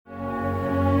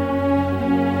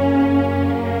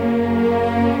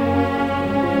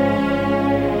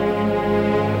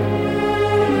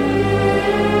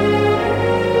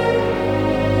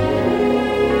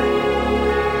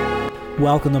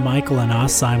welcome to Michael and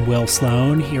Us. I'm Will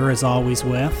Sloan, here as always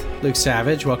with Luke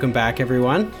Savage. Welcome back,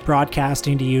 everyone.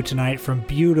 Broadcasting to you tonight from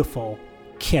beautiful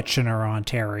Kitchener,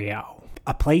 Ontario.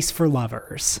 A place for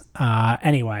lovers.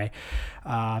 Mere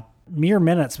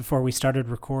minutes before we started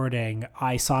recording,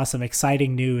 I saw some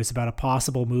exciting news about a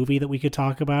possible movie that we could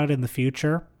talk about in the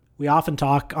future. We often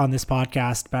talk on this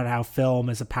podcast about how film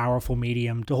is a powerful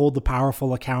medium to hold the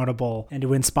powerful accountable and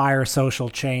to inspire social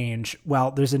change.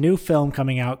 Well, there's a new film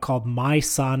coming out called My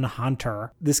Son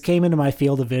Hunter. This came into my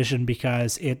field of vision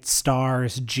because it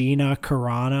stars Gina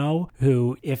Carano,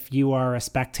 who, if you are a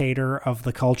spectator of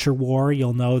the culture war,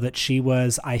 you'll know that she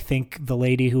was, I think, the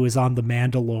lady who was on The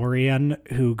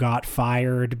Mandalorian who got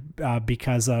fired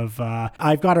because of...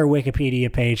 I've got her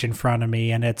Wikipedia page in front of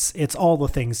me, and it's all the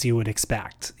things you would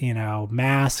expect. You know,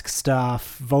 mask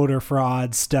stuff, voter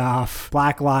fraud stuff,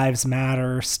 Black Lives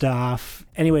Matter stuff.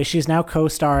 Anyway, she's now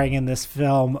co-starring in this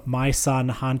film, My Son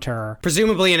Hunter.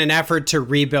 Presumably in an effort to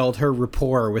rebuild her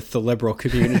rapport with the liberal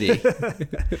community.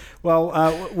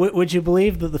 Well, would you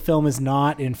believe that the film is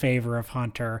not in favor of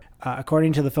Hunter?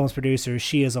 According to the film's producers,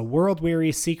 she is a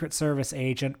world-weary Secret Service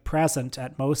agent present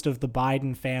at most of the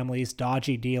Biden family's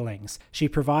dodgy dealings. She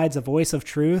provides a voice of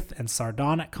truth and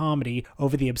sardonic comedy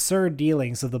over the absurd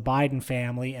dealings of the Biden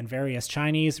family and various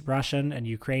Chinese, Russian, and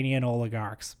Ukrainian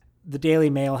oligarchs. The Daily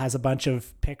Mail has a bunch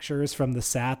of pictures from the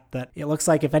set that it looks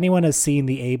like if anyone has seen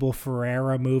the Abel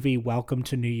Ferrara movie, Welcome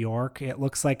to New York, it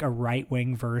looks like a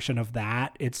right-wing version of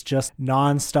that. It's just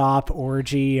nonstop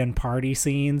orgy and party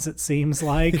scenes, it seems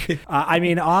like.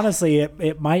 Honestly,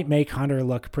 it might make Hunter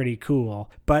look pretty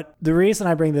cool. But the reason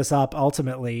I bring this up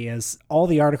ultimately is all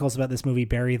the articles about this movie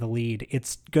bury the lead.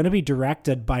 It's going to be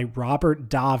directed by Robert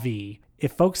Davi.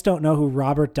 If folks don't know who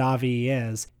Robert Davi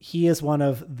is, he is one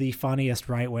of the funniest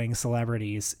right-wing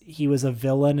celebrities. He was a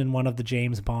villain in one of the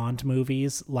James Bond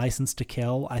movies, License to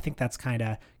Kill. I think that's kind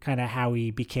of how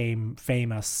he became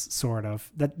famous, sort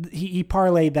of. That he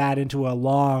parlayed that into a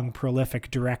long, prolific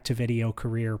direct-to-video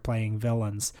career playing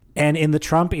villains. And in the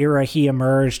Trump era, he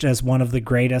emerged as one of the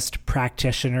greatest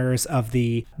practitioners of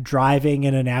the driving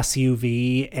in an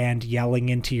SUV and yelling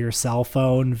into your cell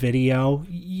phone video.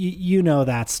 You know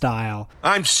that style.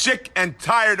 I'm sick and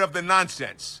tired of the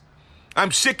nonsense.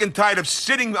 I'm sick and tired of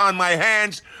sitting on my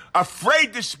hands,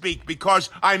 afraid to speak because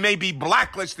I may be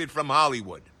blacklisted from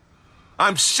Hollywood.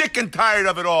 I'm sick and tired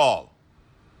of it all.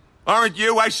 Aren't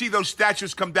you? I see those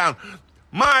statues come down.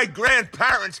 My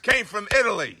grandparents came from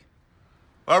Italy.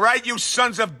 All right, you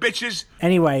sons of bitches.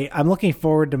 Anyway, I'm looking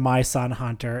forward to My Son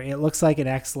Hunter. It looks like an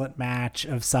excellent match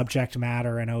of subject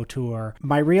matter and auteur.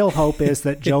 My real hope is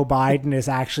that Joe Biden is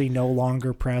actually no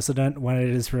longer president when it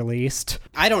is released.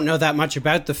 I don't know that much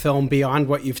about the film beyond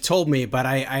what you've told me, but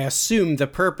I assume the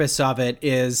purpose of it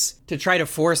is to try to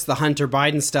force the Hunter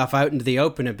Biden stuff out into the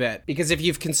open a bit. Because if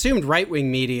you've consumed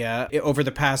right-wing media over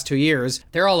the past 2 years,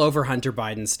 they're all over Hunter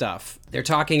Biden stuff. They're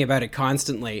talking about it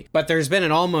constantly, but there's been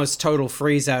an almost total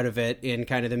freeze out of it in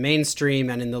kind of the mainstream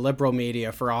and in the liberal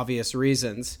media for obvious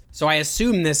reasons. So I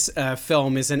assume this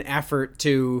film is an effort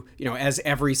to, as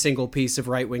every single piece of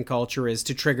right-wing culture is,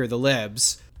 to trigger the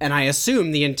libs. And I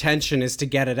assume the intention is to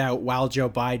get it out while Joe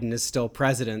Biden is still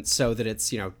president so that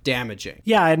it's, damaging.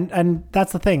 Yeah, and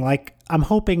that's the thing. Like, I'm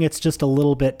hoping it's just a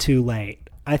little bit too late.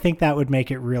 I think that would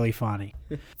make it really funny.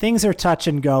 Things are touch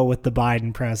and go with the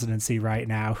Biden presidency right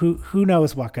now. Who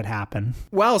knows what could happen?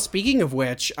 Well, speaking of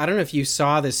which, I don't know if you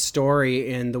saw this story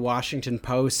in the Washington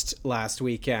Post last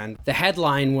weekend. The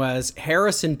headline was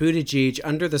Harris and Buttigieg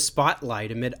under the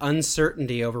spotlight amid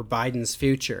uncertainty over Biden's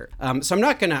future. So I'm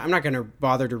not gonna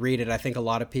bother to read it. I think a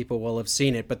lot of people will have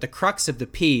seen it. But the crux of the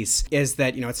piece is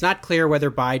that it's not clear whether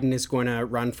Biden is going to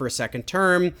run for a second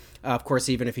term. Of course,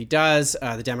 even if he does,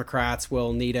 the Democrats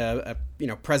will need a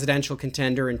presidential contender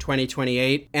in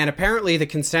 2028. And apparently the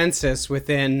consensus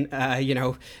within,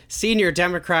 senior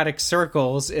Democratic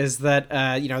circles is that,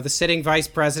 the sitting vice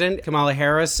president, Kamala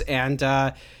Harris, and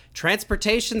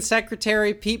Transportation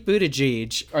Secretary Pete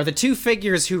Buttigieg are the two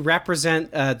figures who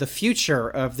represent the future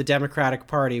of the Democratic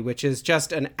Party, which is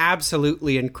just an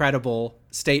absolutely incredible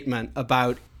statement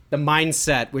about the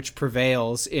mindset which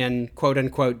prevails in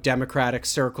quote-unquote Democratic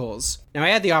circles. Now, I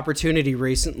had the opportunity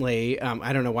recently,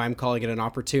 I don't know why I'm calling it an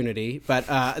opportunity, but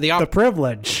the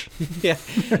privilege. Yeah,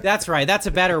 that's right. That's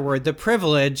a better word. The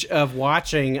privilege of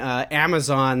watching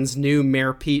Amazon's new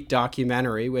Mayor Pete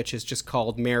documentary, which is just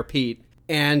called Mayor Pete.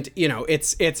 And,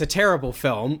 it's a terrible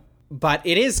film, but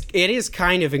it is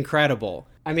kind of incredible.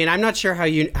 I mean, I'm not sure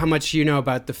how much you know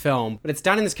about the film, but it's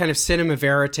done in this kind of cinema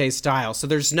verite style. So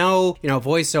there's no,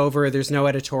 voiceover, there's no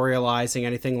editorializing,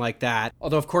 anything like that.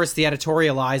 Although, of course, the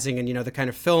editorializing and, the kind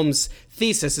of film's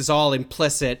thesis is all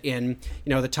implicit in,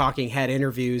 the talking head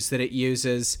interviews that it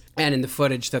uses and in the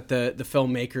footage that the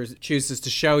filmmaker chooses to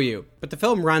show you. But the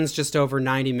film runs just over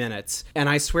 90 minutes. And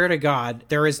I swear to God,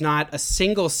 there is not a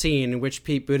single scene in which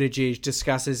Pete Buttigieg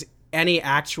discusses any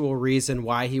actual reason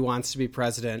why he wants to be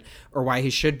president or why he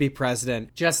should be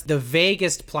president. Just the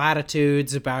vaguest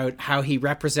platitudes about how he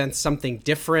represents something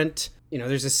different.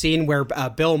 There's a scene where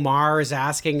Bill Maher is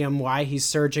asking him why he's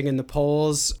surging in the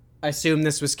polls. I assume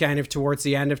this was kind of towards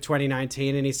the end of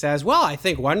 2019, and he says, well, I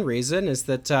think one reason is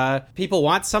that people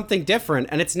want something different,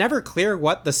 and it's never clear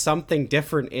what the something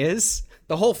different is.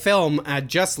 The whole film,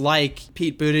 just like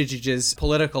Pete Buttigieg's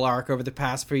political arc over the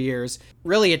past few years,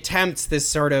 really attempts this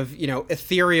sort of,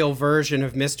 ethereal version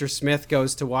of Mr. Smith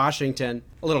Goes to Washington.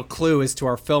 A little clue as to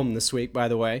our film this week, by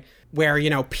the way,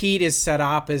 where, Pete is set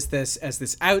up as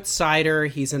this outsider.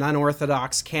 He's an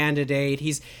unorthodox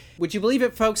candidate. Would you believe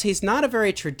it, folks? He's not a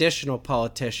very traditional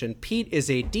politician. Pete is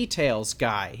a details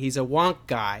guy. He's a wonk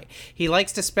guy. He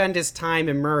likes to spend his time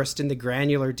immersed in the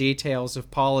granular details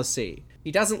of policy.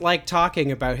 He doesn't like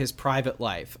talking about his private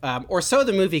life, or so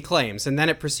the movie claims, and then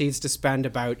it proceeds to spend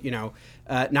about,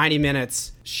 90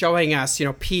 minutes showing us,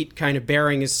 Pete kind of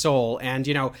bearing his soul. And,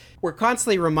 we're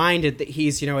constantly reminded that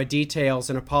he's, a details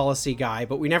and a policy guy,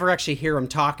 but we never actually hear him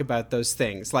talk about those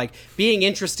things. Like, being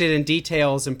interested in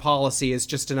details and policy is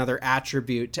just another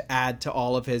attribute to add to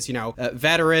all of his,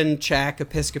 veteran, check,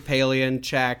 Episcopalian,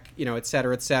 check, et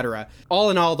cetera, et cetera. All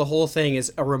in all, the whole thing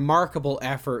is a remarkable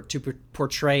effort to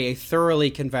portray a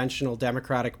thoroughly conventional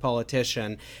Democratic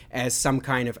politician as some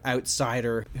kind of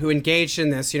outsider who engaged in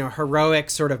this,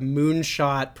 heroic sort of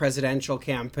moonshot presidential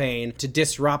campaign to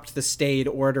disrupt the staid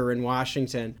order in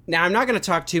Washington. Now, I'm not going to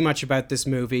talk too much about this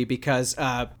movie because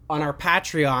on our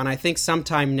Patreon, I think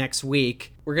sometime next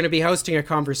week, we're going to be hosting a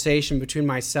conversation between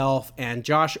myself and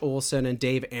Josh Olson and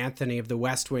Dave Anthony of the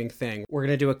West Wing Thing. We're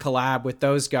going to do a collab with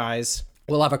those guys.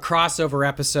 We'll have a crossover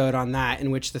episode on that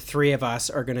in which the three of us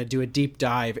are going to do a deep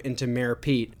dive into Mayor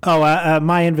Pete. Oh,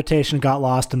 my invitation got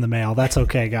lost in the mail. That's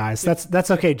okay, guys.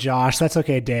 That's okay, Josh. That's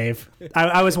okay, Dave.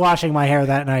 I was washing my hair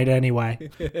that night anyway.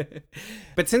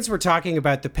 But since we're talking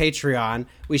about the Patreon,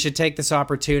 we should take this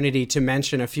opportunity to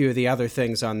mention a few of the other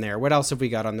things on there. What else have we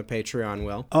got on the Patreon,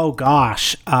 Will? Oh,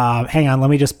 gosh. Hang on. Let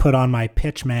me just put on my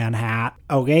pitchman hat.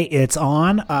 Okay, it's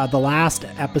on. The last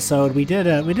episode, we did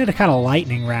a kind of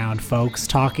lightning round, folks,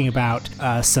 talking about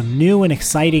some new and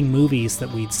exciting movies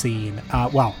that we'd seen.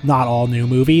 Well, not all new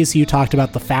movies. You talked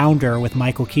about The Founder with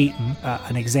Michael Keaton,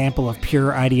 an example of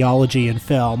pure ideology in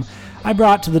film. I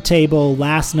brought to the table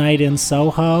Last Night in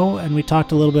Soho, and we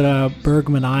talked a little bit of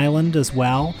Bergman Island as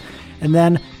well. And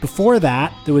then before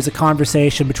that, there was a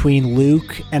conversation between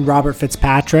Luke and Robert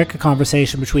Fitzpatrick, a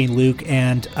conversation between Luke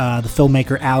and the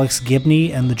filmmaker Alex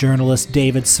Gibney and the journalist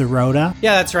David Sirota.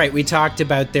 Yeah, that's right. We talked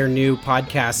about their new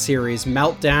podcast series,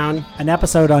 Meltdown. An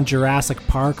episode on Jurassic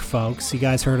Park, folks. You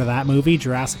guys heard of that movie,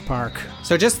 Jurassic Park?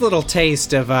 So just a little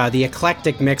taste of the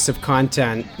eclectic mix of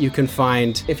content you can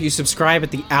find if you subscribe at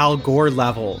the Al Gore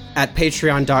level at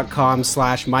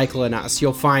patreon.com/Michael and Us.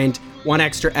 You'll find one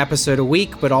extra episode a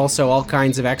week, but also all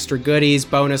kinds of extra goodies,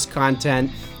 bonus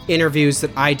content, interviews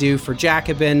that I do for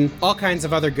Jacobin, all kinds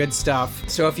of other good stuff.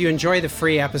 So if you enjoy the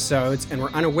free episodes and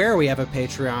were unaware we have a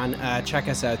Patreon, check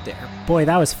us out there. Boy,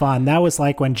 that was fun. That was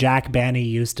like when Jack Benny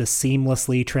used to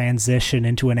seamlessly transition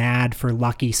into an ad for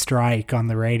Lucky Strike on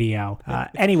the radio.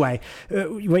 Anyway,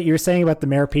 what you were saying about the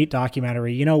Mayor Pete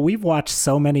documentary, we've watched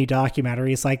so many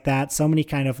documentaries like that, so many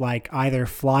kind of like either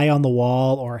fly on the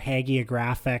wall or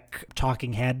hagiographic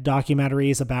talking head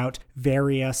documentaries about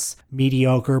various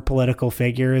mediocre political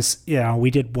figures.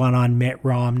 We did one on Mitt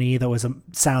Romney that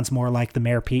sounds more like the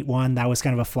Mayor Pete one. That was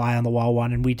kind of a fly on the wall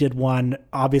one. And we did one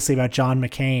obviously about John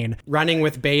McCain. Running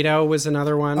with Beto was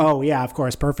another one. Oh yeah, of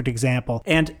course. Perfect example.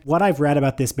 And what I've read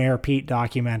about this Mayor Pete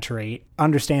documentary,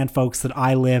 understand folks that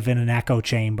I live in an echo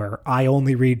chamber. I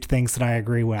only read things that I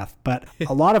agree with, but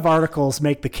a lot of articles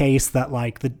make the case that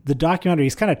like the documentary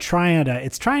is kind of trying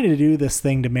to do this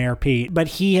thing to Mayor Pete, but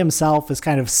he himself is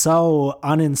kind of so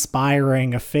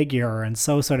uninspiring a figure and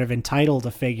so sort of entitled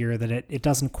a figure that it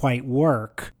doesn't quite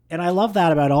work. And I love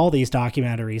that about all these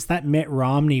documentaries. That Mitt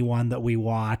Romney one that we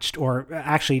watched, or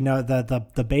actually no, the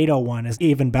Beto one is an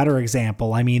even better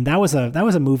example. I mean, that was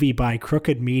a movie by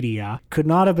Crooked Media. Could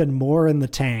not have been more in the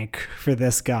tank for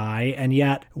this guy, and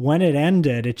yet when it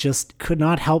ended, it just could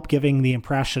not help giving the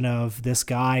impression of this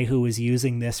guy who was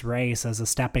using this race as a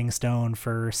stepping stone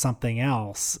for something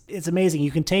else. It's amazing.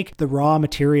 You can take the raw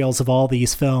materials of all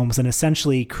these films and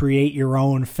essentially create your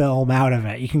own film out of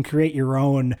it. You can create your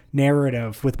own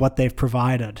narrative with what they've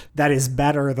provided that is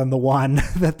better than the one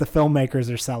that the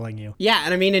filmmakers are selling you. Yeah,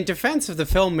 and I mean, in defense of the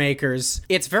filmmakers,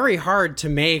 it's very hard to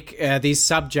make these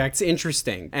subjects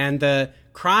interesting. And the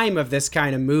crime of this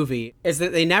kind of movie is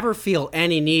that they never feel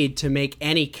any need to make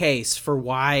any case for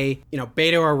why,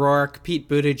 Beto O'Rourke, Pete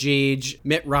Buttigieg,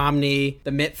 Mitt Romney,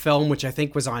 the Mitt film, which I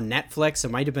think was on Netflix,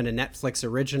 it might have been a Netflix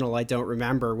original, I don't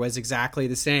remember, was exactly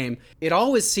the same. It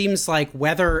always seems like,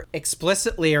 whether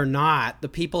explicitly or not, the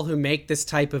people who make this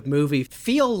type of movie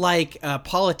feel like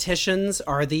politicians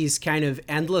are these kind of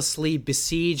endlessly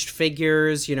besieged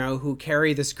figures, who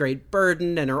carry this great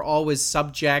burden and are always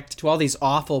subject to all these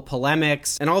awful polemics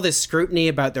and all this scrutiny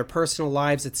about their personal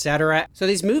lives, etc. So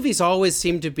these movies always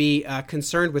seem to be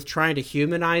concerned with trying to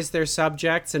humanize their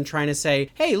subjects and trying to say,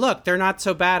 hey, look, they're not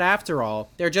so bad after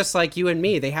all. They're just like you and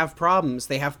me. They have problems.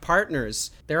 They have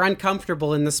partners. They're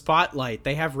uncomfortable in the spotlight.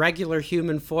 They have regular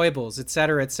human foibles,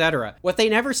 etc., etc. What they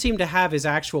never seem to have is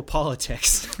actual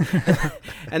politics.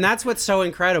 And that's what's so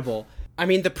incredible. I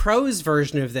mean, the prose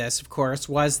version of this, of course,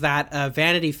 was that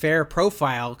Vanity Fair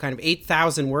profile, kind of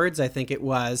 8,000 words, I think it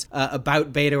was,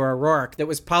 about Beto O'Rourke that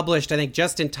was published, I think,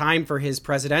 just in time for his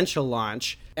presidential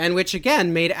launch, and which,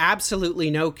 again, made absolutely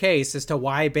no case as to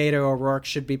why Beto O'Rourke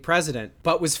should be president,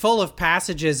 but was full of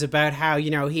passages about how,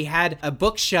 he had a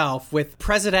bookshelf with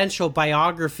presidential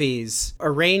biographies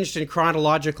arranged in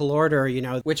chronological order,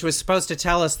 which was supposed to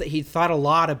tell us that he'd thought a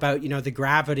lot about, the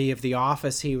gravity of the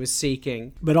office he was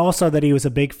seeking. But also that he was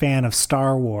a big fan of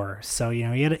Star Wars, so, he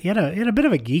had a bit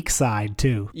of a geek side,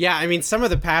 too. Yeah, I mean, some of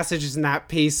the passages in that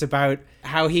piece about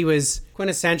how he was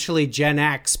quintessentially Gen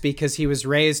X because he was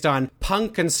raised on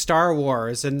punk and Star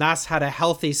Wars and thus had a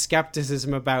healthy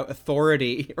skepticism about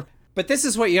authority. But this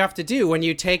is what you have to do when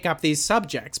you take up these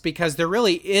subjects, because there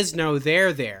really is no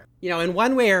there. In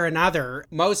one way or another,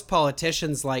 most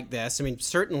politicians like this, I mean,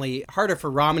 certainly harder for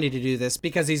Romney to do this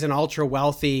because he's an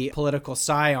ultra-wealthy political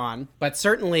scion, but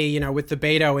certainly, with the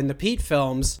Beto and the Pete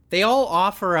films, they all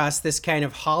offer us this kind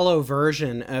of hollow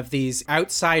version of these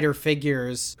outsider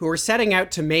figures who are setting out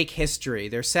to make history.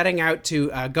 They're setting out to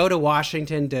go to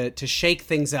Washington to shake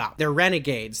things up. They're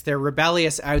renegades. They're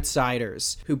rebellious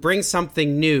outsiders who bring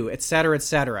something new, etc.,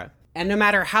 etc. And no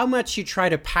matter how much you try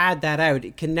to pad that out,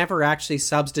 it can never actually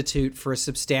substitute for a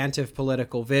substantive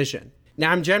political vision.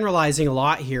 Now, I'm generalizing a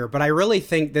lot here, but I really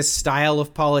think this style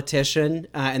of politician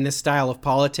and this style of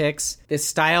politics, this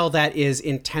style that is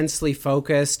intensely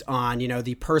focused on,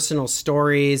 the personal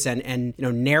stories and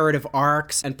narrative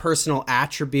arcs and personal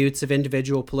attributes of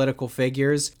individual political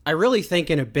figures, I really think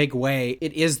in a big way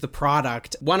it is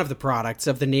one of the products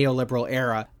of the neoliberal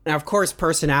era. Now, of course,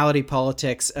 personality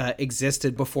politics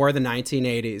existed before the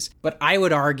 1980s, but I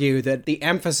would argue that the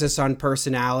emphasis on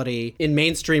personality in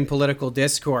mainstream political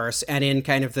discourse and in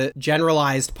kind of the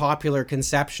generalized popular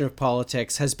conception of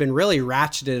politics has been really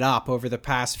ratcheted up over the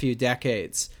past few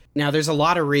decades. Now, there's a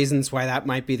lot of reasons why that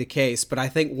might be the case, but I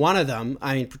think one of them,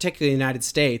 particularly in the United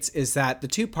States, is that the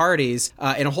two parties,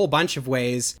 in a whole bunch of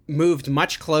ways, moved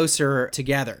much closer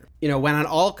together. When on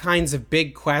all kinds of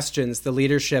big questions, the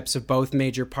leaderships of both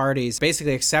major parties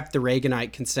basically accept the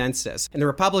Reaganite consensus. And the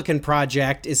Republican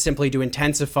project is simply to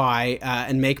intensify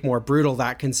and make more brutal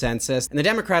that consensus. And the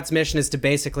Democrats' mission is to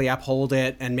basically uphold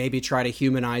it and maybe try to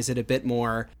humanize it a bit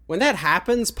more. When that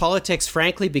happens, politics,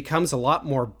 frankly, becomes a lot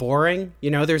more boring.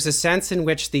 There's a sense in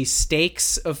which the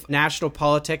stakes of national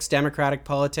politics, democratic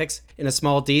politics, in a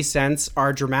small d sense,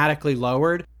 are dramatically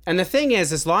lowered. And the thing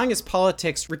is, as long as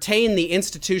politics retain the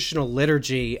institutional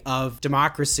liturgy of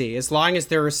democracy, as long as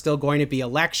there are still going to be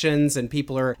elections and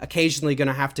people are occasionally going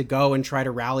to have to go and try to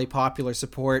rally popular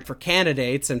support for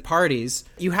candidates and parties,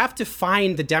 you have to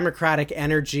find the democratic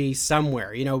energy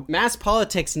somewhere. Mass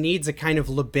politics needs a kind of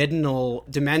libidinal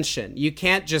dimension. You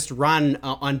can't just run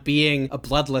on being a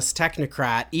bloodless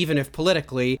technocrat, even if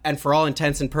politically, and for all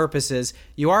intents and purposes,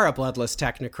 you are a bloodless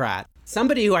technocrat.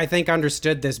 Somebody who I think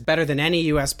understood this better than any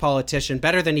U.S. politician,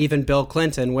 better than even Bill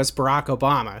Clinton, was Barack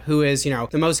Obama, who is, the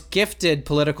most gifted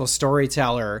political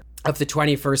storyteller of the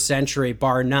 21st century,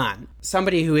 bar none.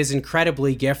 somebody who is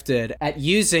incredibly gifted at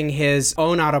using his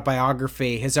own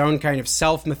autobiography, his own kind of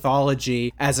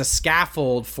self-mythology as a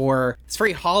scaffold for, it's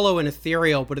very hollow and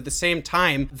ethereal, but at the same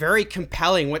time, very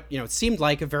compelling, what, it seemed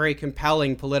like a very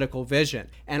compelling political vision.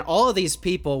 And all of these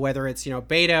people, whether it's,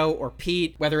 Beto or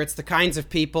Pete, whether it's the kinds of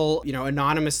people,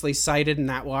 anonymously cited in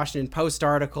that Washington Post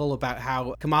article about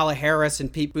how Kamala Harris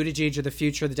and Pete Buttigieg are the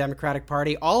future of the Democratic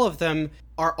Party, all of them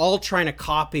are all trying to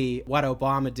copy what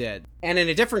Obama did. And in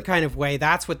a different kind of way,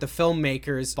 that's what the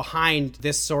filmmakers behind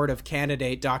this sort of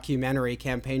candidate documentary,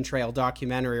 campaign trail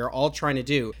documentary, are all trying to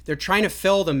do. They're trying to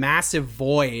fill the massive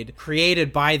void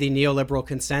created by the neoliberal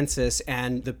consensus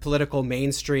and the political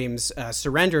mainstream's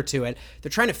surrender to it. They're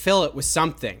trying to fill it with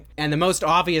something. And the most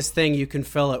obvious thing you can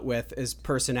fill it with is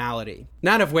personality.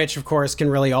 None of which, of course, can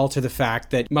really alter the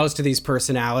fact that most of these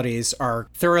personalities are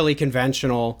thoroughly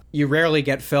conventional. You rarely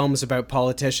get films about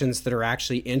politicians that are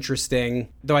actually interesting,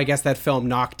 though I guess that film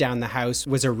Knock Down the House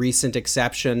was a recent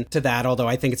exception to that, although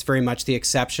I think it's very much the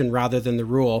exception rather than the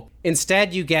rule.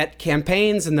 Instead, you get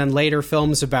campaigns and then later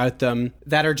films about them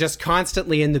that are just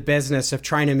constantly in the business of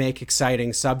trying to make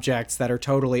exciting subjects that are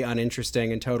totally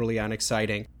uninteresting and totally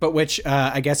unexciting, but which,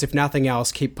 I guess if nothing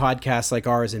else, keep podcasts like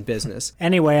ours in business.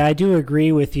 Anyway, I do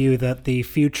agree with you that the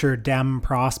future Dem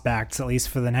prospects, at least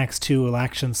for the next 2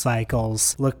 election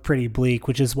cycles, look pretty bleak,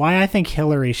 which is why I think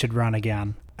Hillary should run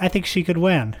again. I think she could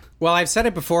win. Well, I've said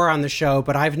it before on the show,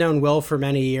 but I've known Will for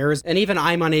many years, and even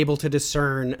I'm unable to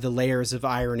discern the layers of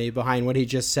irony behind what he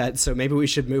just said, so maybe we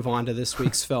should move on to this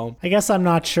week's film. I guess I'm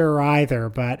not sure either,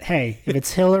 but hey, if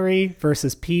it's Hillary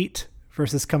versus Pete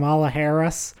versus Kamala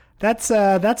Harris, that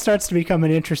starts to become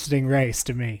an interesting race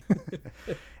to me.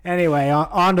 Anyway,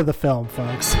 on to the film,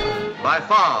 folks. By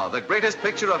far, the greatest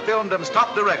picture of filmdom's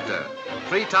top director,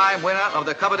 3-time winner of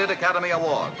the coveted Academy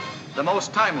Award, the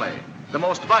most timely, the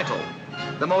most vital,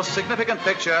 the most significant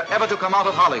picture ever to come out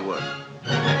of Hollywood.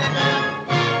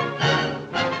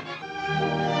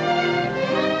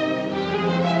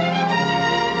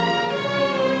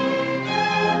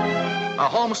 A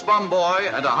homespun boy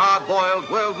and a hard-boiled,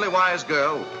 worldly-wise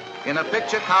girl in a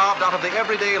picture carved out of the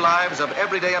everyday lives of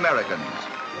everyday Americans,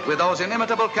 with those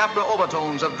inimitable Capra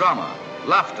overtones of drama,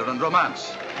 laughter, and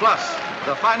romance, plus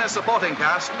the finest supporting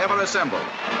cast ever assembled.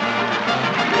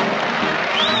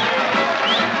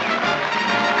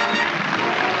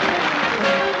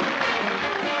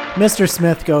 Mr.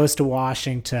 Smith Goes to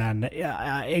Washington.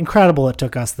 Incredible it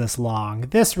took us this long.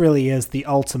 This really is the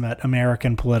ultimate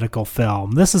American political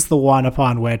film. This is the one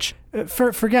upon which,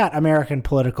 forget American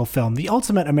political film, the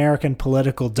ultimate American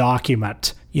political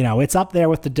document. It's up there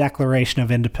with the Declaration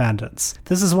of Independence.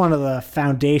 This is one of the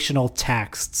foundational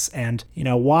texts, and,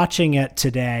 watching it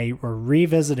today, or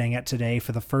revisiting it today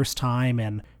for the first time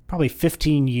in probably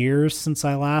 15 years since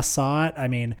I last saw it. I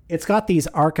mean, it's got these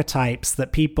archetypes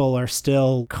that people are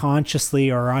still consciously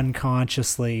or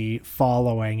unconsciously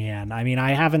following in. I mean,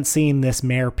 I haven't seen this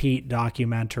Mayor Pete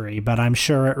documentary, but I'm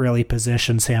sure it really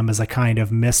positions him as a kind of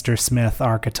Mr. Smith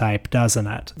archetype, doesn't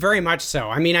it? Very much so.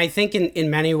 I mean, I think in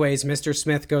many ways, Mr.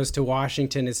 Smith Goes to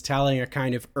Washington is telling a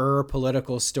kind of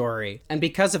political story. And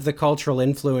because of the cultural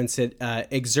influence it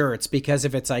exerts, because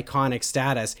of its iconic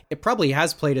status, it probably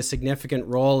has played a significant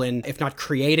role in, if not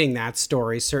creating that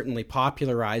story, certainly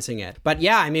popularizing it. But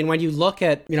yeah, I mean, when you look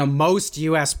at, most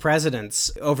U.S.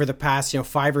 presidents over the past,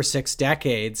 5 or 6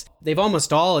 decades, they've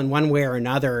almost all, in one way or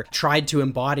another, tried to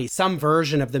embody some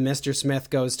version of the Mr. Smith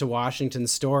Goes to Washington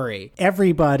story.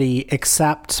 Everybody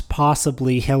except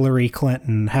possibly Hillary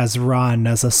Clinton has run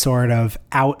as a sort of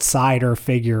outsider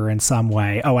figure in some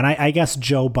way. Oh, and I guess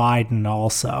Joe Biden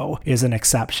also is an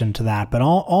exception to that. But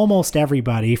almost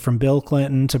everybody, from Bill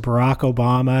Clinton to Barack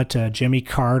Obama to Jimmy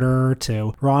Carter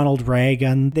to Ronald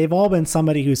Reagan, they've all been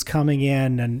somebody who's coming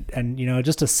in and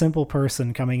just a simple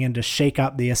person coming in to shake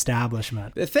up the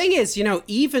establishment. The thing is,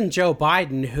 even Joe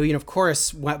Biden, who, of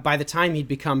course, by the time he'd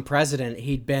become president,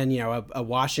 he'd been, a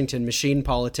Washington machine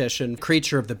politician,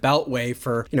 creature of the Beltway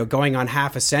for, going on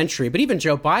half a century. But even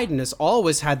Joe Biden has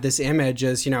always had this image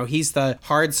as, he's the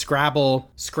hard scrabble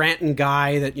Scranton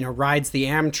guy that, rides the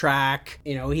Amtrak.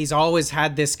 He's always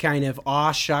had this kind of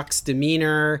aw shucks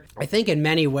demeanor. I think in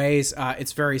many ways,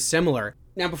 it's very similar.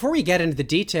 Now, before we get into the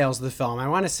details of the film, I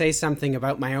want to say something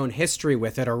about my own history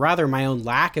with it, or rather my own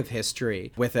lack of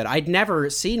history with it. I'd never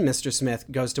seen Mr. Smith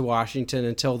Goes to Washington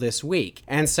until this week.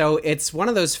 And so it's one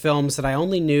of those films that I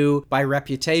only knew by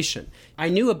reputation. I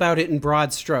knew about it in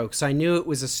broad strokes. I knew it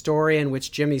was a story in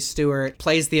which Jimmy Stewart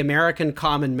plays the American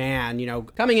common man, you know,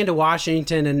 coming into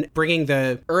Washington and bringing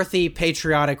the earthy,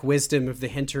 patriotic wisdom of the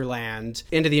hinterland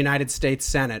into the United States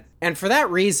Senate. And for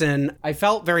that reason, I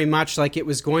felt very much like it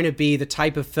was going to be the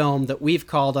type of film that we've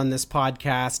called on this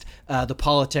podcast, the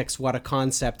politics, what a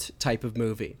concept type of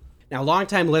movie. Now,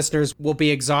 longtime listeners will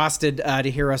be exhausted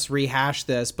to hear us rehash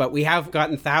this, but we have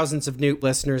gotten thousands of new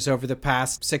listeners over the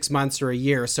past 6 months or a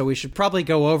year, so we should probably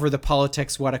go over the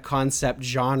politics, what a concept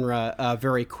genre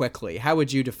very quickly. How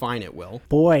would you define it, Will?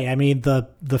 Boy, I mean,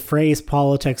 the phrase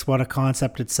politics, what a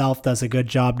concept itself does a good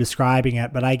job describing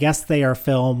it, but I guess they are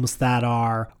films that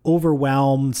are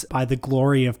overwhelmed by the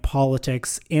glory of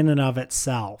politics in and of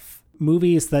itself.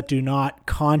 Movies that do not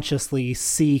consciously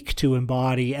seek to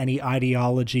embody any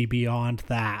ideology beyond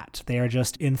that. They are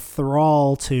just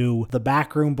enthralled to the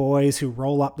backroom boys who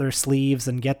roll up their sleeves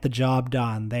and get the job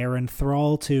done. They are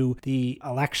enthralled to the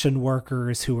election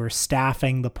workers who are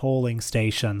staffing the polling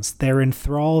stations. They're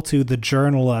enthralled to the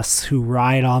journalists who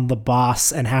ride on the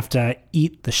bus and have to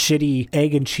eat the shitty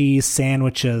egg and cheese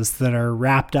sandwiches that are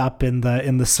wrapped up in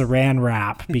the saran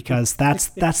wrap, because that's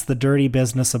the dirty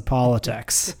business of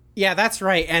politics. Yeah, that's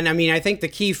right. And I mean, I think the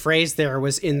key phrase there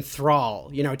was enthrall.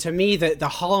 You know, to me, the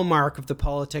hallmark of the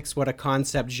politics, what a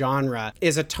concept genre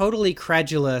is a totally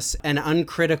credulous and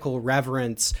uncritical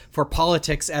reverence for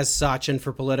politics as such and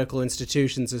for political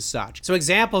institutions as such. So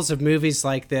examples of movies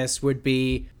like this would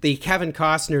be the Kevin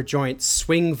Costner joint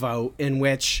Swing Vote, in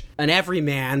which an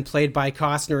everyman played by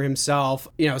Costner himself,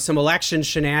 you know, some election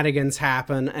shenanigans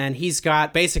happen and he's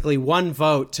got basically one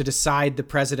vote to decide the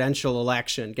presidential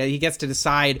election. He gets to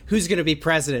decide who's going to be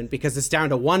president because it's down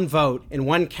to one vote in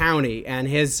one county, and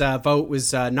his vote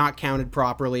was not counted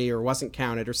properly or wasn't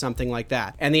counted or something like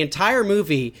that. And the entire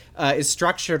movie is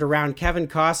structured around Kevin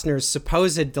Costner's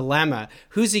supposed dilemma.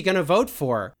 Who's he going to vote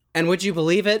for? And would you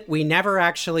believe it? We never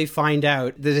actually find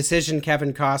out the decision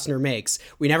Kevin Costner makes.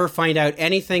 We never find out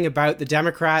anything about the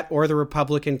Democrat or the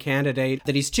Republican candidate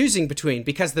that he's choosing between,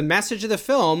 because the message of the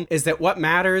film is that what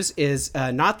matters is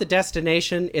not the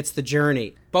destination, it's the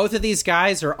journey. Both of these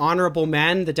guys are honorable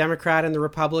men, the Democrat and the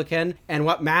Republican, and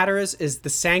what matters is the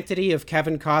sanctity of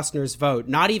Kevin Costner's vote,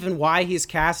 not even why he's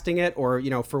casting it or, you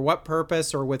know, for what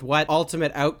purpose or with what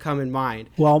ultimate outcome in mind.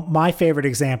 Well, my favorite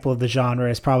example of the genre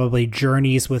is probably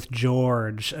Journeys with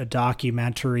George, a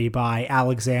documentary by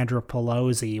Alexandra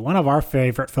Pelosi, one of our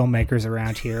favorite filmmakers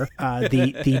around here,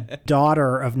 the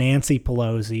daughter of Nancy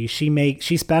Pelosi.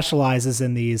 She specializes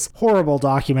in these horrible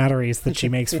documentaries that she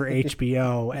makes for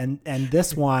HBO, and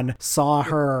this one saw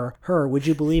her, would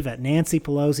you believe it, Nancy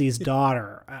Pelosi's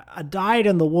daughter, a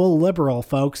dyed-in-the-wool liberal,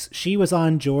 folks. She was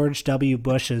on George W.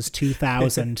 Bush's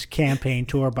 2000 campaign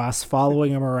tour bus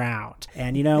following him around.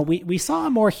 And, you know, we saw a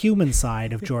more human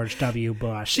side of George W.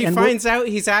 Bush. She finds out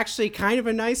he's actually kind of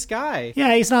a nice guy.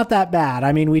 Yeah, he's not that bad.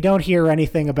 I mean, we don't hear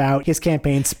anything about his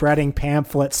campaign spreading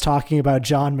pamphlets talking about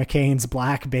John McCain's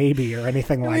black baby or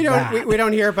anything like that. We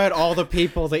don't hear about all the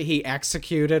people that he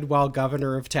executed while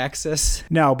governor of Texas.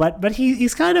 No, but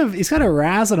he's kind of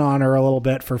razzing on her a little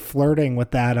bit for flirting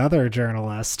with that other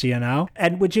journalist, you know?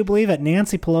 And would you believe it,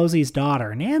 Nancy Pelosi's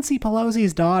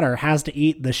daughter has to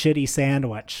eat the shitty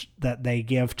sandwich that they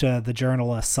give to the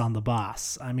journalists on the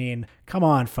bus. I mean, come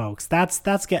on, folks.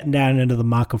 That's getting down into the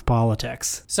muck of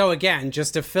politics. So again,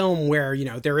 just a film where, you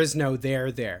know, there is no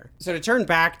there. So to turn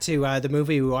back to the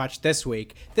movie we watched this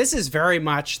week, this is very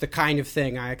much the kind of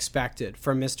thing I expected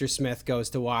from Mr. Smith Goes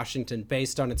to Washington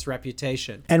based on its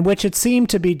reputation. And which it seemed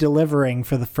to be delivering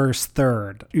for the first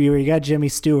third. You got Jimmy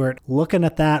Stewart looking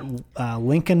at that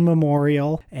Lincoln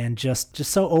Memorial and just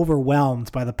so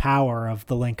overwhelmed by the power of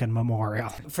the Lincoln Memorial.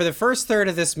 For the first third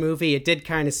of this movie, it did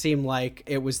kind of seem like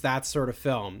it was that sort of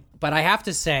film. But I have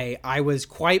to say, I was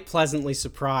quite pleasantly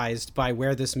surprised by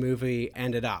where this movie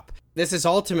ended up. This is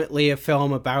ultimately a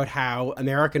film about how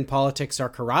American politics are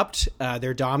corrupt.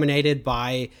 They're dominated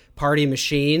by party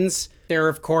machines. There are,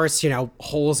 of course, you know,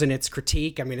 holes in its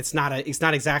critique. I mean, it's not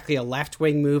exactly a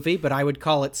left-wing movie, but I would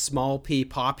call it small p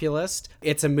populist.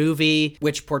 It's a movie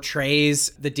which portrays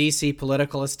the DC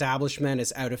political establishment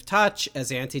as out of touch, as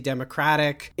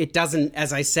anti-democratic. It doesn't,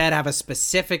 as I said, have a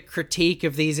specific critique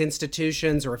of these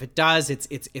institutions, or if it does,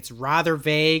 it's rather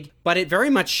vague. But it very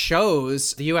much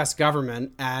shows the U.S.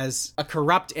 government as a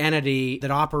corrupt entity that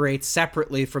operates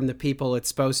separately from the people it's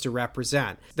supposed to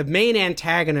represent. The main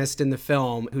antagonist in the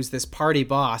film, who's this party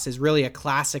boss, is really a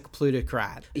classic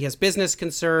plutocrat. He has business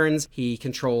concerns. He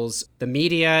controls the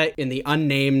media in the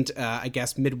unnamed,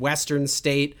 Midwestern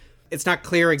state It's not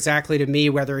clear exactly to me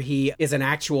whether he is an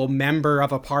actual member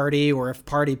of a party or if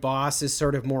party boss is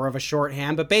sort of more of a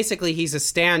shorthand, but basically he's a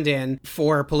stand-in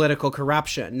for political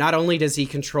corruption. Not only does he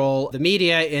control the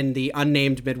media in the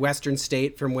unnamed Midwestern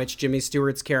state from which Jimmy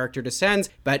Stewart's character descends,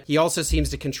 but he also seems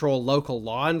to control local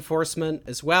law enforcement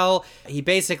as well. He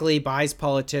basically buys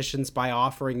politicians by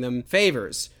offering them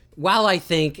favors. While I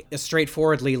think a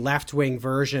straightforwardly left-wing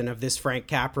version of this Frank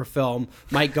Capra film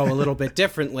might go a little bit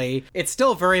differently, it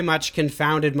still very much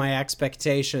confounded my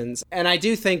expectations. And I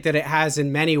do think that it has, in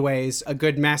many ways, a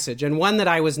good message, and one that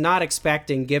I was not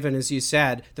expecting, given, as you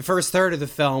said, the first third of the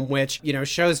film, which,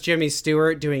 shows Jimmy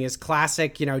Stewart doing his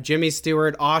classic, Jimmy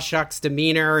Stewart aw shucks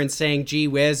demeanor and saying gee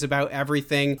whiz about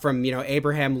everything from,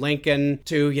 Abraham Lincoln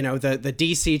to, the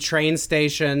DC train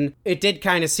station. It did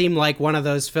kind of seem like one of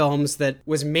those films that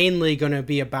was mainly going to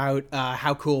be about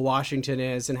how cool Washington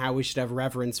is and how we should have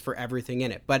reverence for everything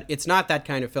in it. But it's not that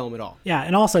kind of film at all. Yeah,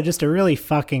 and also just a really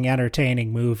fucking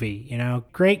entertaining movie.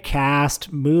 Great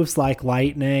cast, moves like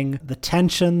lightning. The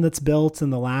tension that's built in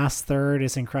the last third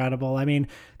is incredible. I mean,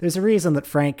 there's a reason that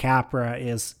Frank Capra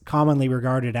is commonly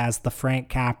regarded as the Frank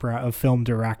Capra of film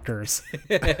directors.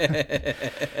 It's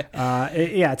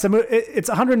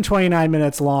 129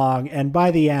 minutes long, and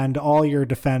by the end, all your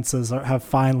defenses have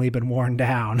finally been worn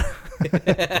down.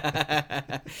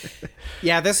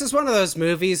 Yeah, this is one of those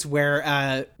movies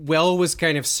where Will was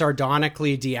kind of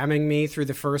sardonically DMing me through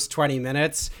the first 20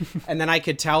 minutes, and then I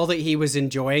could tell that he was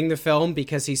enjoying the film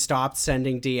because he stopped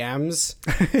sending DMs.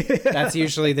 That's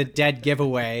usually the dead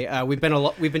giveaway. We've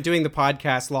been doing the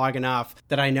podcast long enough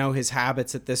that I know his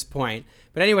habits at this point.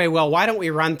 But anyway, Will, why don't we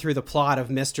run through the plot of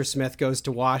Mr. Smith Goes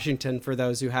to Washington for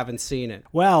those who haven't seen it?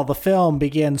 Well, the film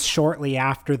begins shortly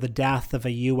after the death of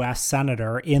a U.S.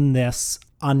 senator in this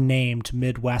unnamed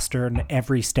Midwestern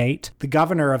every state. The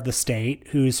governor of the state,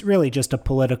 who's really just a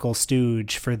political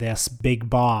stooge for this big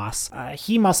boss,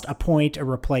 he must appoint a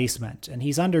replacement, and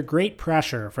he's under great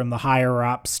pressure from the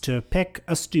higher-ups to pick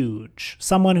a stooge,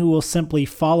 someone who will simply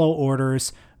follow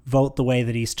orders, vote the way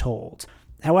that he's told.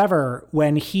 However,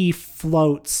 when he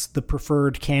floats the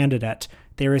preferred candidate,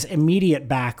 there is immediate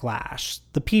backlash.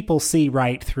 The people see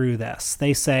right through this.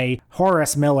 They say,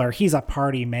 Horace Miller, he's a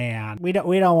party man. We don't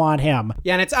want him.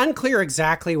 Yeah, and it's unclear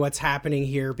exactly what's happening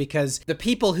here because the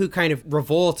people who kind of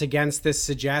revolt against this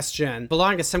suggestion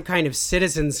belong to some kind of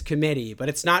citizens committee, but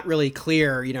it's not really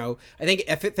clear. I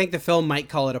think the film might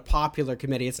call it a popular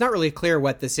committee. It's not really clear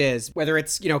what this is, whether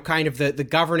it's, kind of the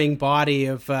governing body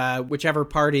of whichever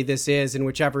party this is in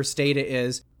whichever state it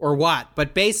is or what.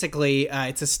 But basically,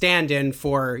 it's a stand-in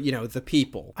for, the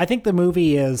people. I think the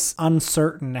movie is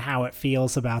uncertain how it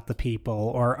feels about the people,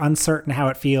 or uncertain how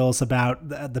it feels about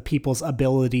the people's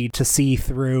ability to see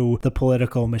through the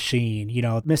political machine.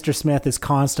 Mr. Smith is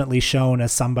constantly shown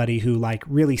as somebody who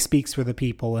really speaks for the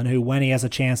people, and who, when he has a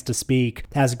chance to speak,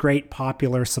 has great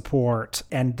popular support.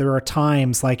 And there are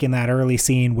times, like in that early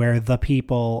scene, where the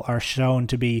people are shown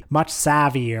to be much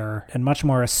savvier and much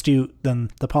more astute than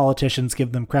the politicians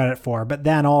give them credit for. But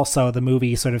then also the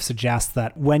movie sort of suggests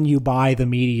that when you buy the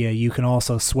media, you can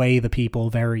also sway the people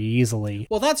very easily.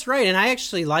 Well, that's right. And I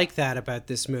actually like that about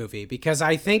this movie, because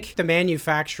I think the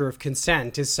manufacture of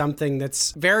consent is something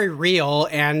that's very real.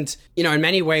 And, in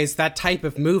many ways, that type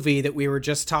of movie that we were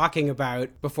just talking about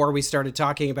before we started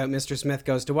talking about Mr. Smith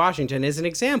Goes to Washington is an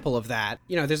example of that.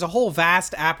 There's a whole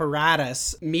vast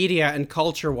apparatus, media and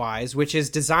culture-wise, which is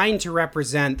designed to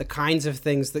represent the kinds of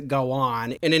things that go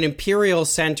on in an imperial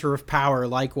center of power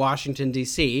like Washington,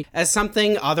 D.C., as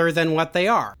something other than what they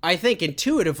are. I think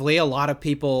intuitively, a lot of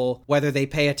people, whether they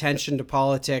pay attention to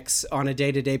politics on a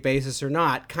day-to-day basis or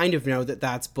not, kind of know that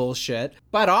that's bullshit.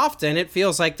 But often it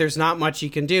feels like there's not much you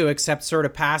can do except sort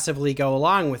of passively go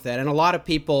along with it. And a lot of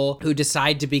people who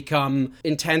decide to become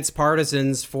intense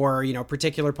partisans for,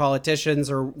 particular politicians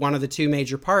or one of the two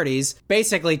major parties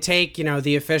basically take,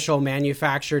 the official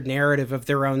manufactured narrative of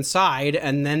their own side,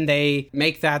 and then they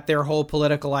make that their whole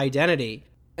political identity.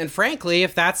 And frankly,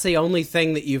 if that's the only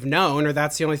thing that you've known, or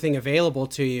that's the only thing available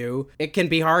to you, it can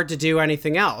be hard to do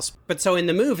anything else. But so in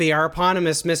the movie, our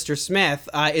eponymous Mr. Smith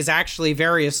is actually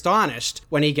very astonished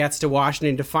when he gets to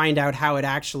Washington to find out how it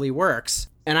actually works.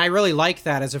 And I really like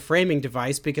that as a framing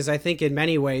device, because I think in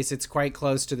many ways it's quite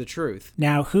close to the truth.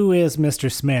 Now, who is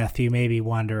Mr. Smith, you may be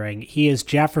wondering? He is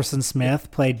Jefferson Smith,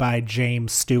 played by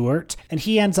James Stewart, and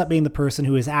he ends up being the person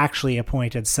who is actually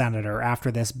appointed senator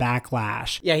after this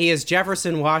backlash. Yeah, he is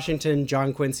Jefferson Washington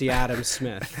John Quincy Adams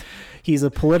Smith. He's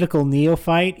a political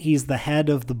neophyte. He's the head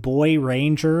of the Boy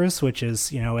Rangers, which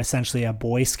is, essentially a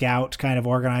Boy Scout kind of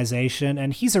organization.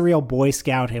 And he's a real Boy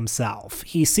Scout himself.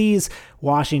 He sees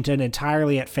Washington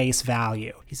entirely at face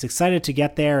value. He's excited to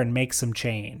get there and make some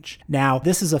change. Now,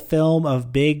 this is a film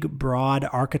of big, broad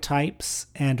archetypes,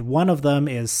 and one of them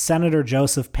is Senator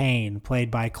Joseph Payne,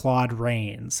 played by Claude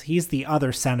Rains. He's the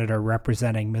other senator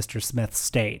representing Mr. Smith's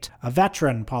state, a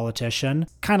veteran politician,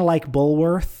 kind of like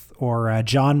Bulworth or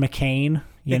John McCain.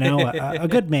 A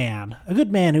good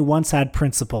man who once had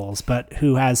principles, but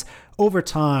who has over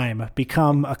time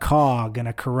become a cog in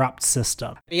a corrupt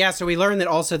system. Yeah, so we learned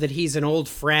that he's an old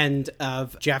friend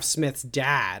of Jeff Smith's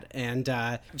dad. And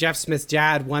Jeff Smith's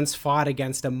dad once fought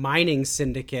against a mining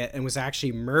syndicate and was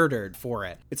actually murdered for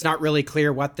it. It's not really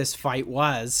clear what this fight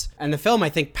was. And the film, I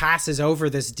think, passes over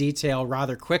this detail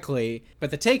rather quickly. But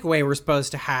the takeaway we're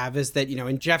supposed to have is that,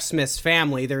 in Jeff Smith's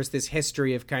family, there's this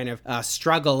history of kind of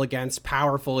struggle against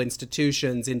powerful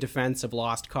institutions in defense of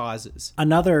lost causes.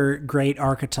 Another great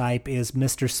archetype is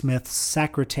Mr. Smith's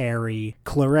secretary,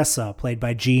 Clarissa, played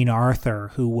by Jean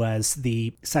Arthur, who was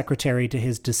the secretary to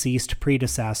his deceased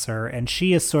predecessor, and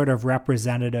she is sort of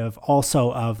representative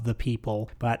also of the people,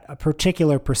 but a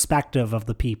particular perspective of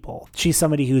the people. She's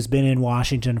somebody who's been in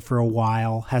Washington for a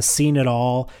while, has seen it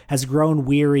all, has grown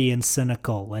weary and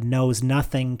cynical, and knows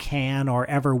nothing can or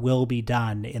ever will be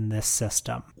done in this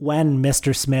system. When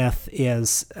Mr. Smith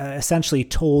is essentially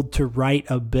told to write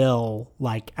a bill,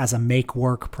 like as a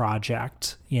make-work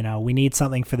project, we need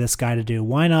something for this guy to do.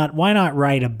 Why not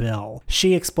write a bill?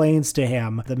 She explains to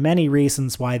him the many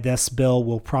reasons why this bill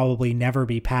will probably never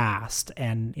be passed.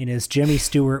 And in his Jimmy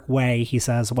Stewart way, he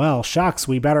says, well, shucks,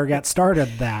 we better get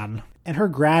started then. And her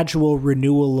gradual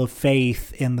renewal of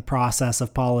faith in the process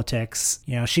of politics,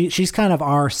 she's kind of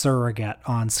our surrogate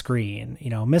on screen.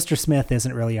 Mr. Smith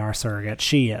isn't really our surrogate.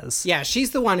 She is. Yeah,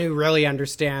 she's the one who really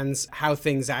understands how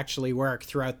things actually work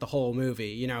throughout the whole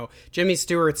movie. Jimmy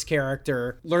Stewart's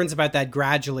character learns about that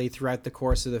gradually throughout the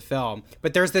course of the film.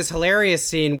 But there's this hilarious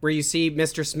scene where you see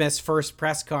Mr. Smith's first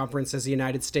press conference as a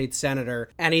United States Senator,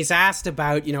 and he's asked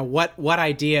about,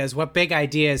 what big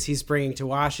ideas he's bringing to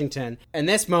Washington. And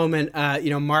this moment,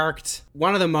 marked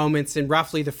one of the moments in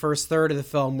roughly the first third of the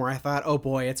film where I thought, oh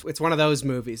boy, it's one of those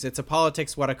movies. It's a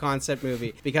politics, what a concept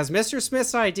movie. Because Mr.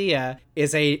 Smith's idea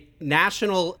is a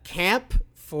national camp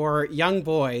for young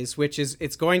boys, which is,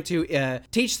 it's going to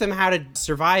teach them how to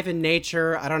survive in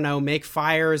nature, make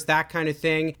fires, that kind of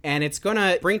thing. And it's going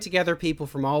to bring together people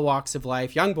from all walks of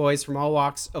life, young boys from all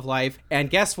walks of life. And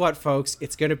guess what, folks?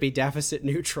 It's going to be deficit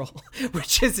neutral,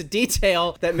 which is a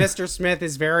detail that Mr. Smith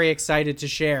is very excited to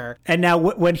share. And now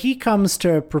when he comes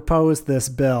to propose this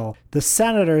bill, the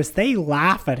senators, they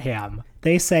laugh at him.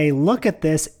 They say, look at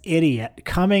this idiot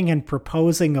coming and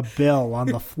proposing a bill on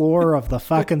the floor of the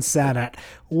fucking Senate.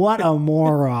 What a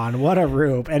moron. What a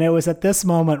rube. And it was at this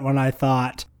moment when I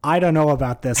thought, I don't know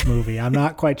about this movie. I'm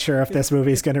not quite sure if this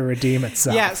movie is going to redeem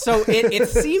itself. Yeah, so it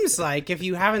seems like, if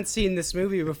you haven't seen this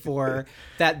movie before,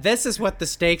 that this is what the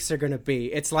stakes are going to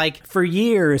be. It's like, for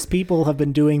years, people have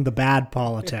been doing the bad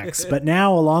politics, but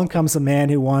now along comes a man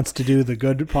who wants to do the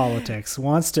good politics,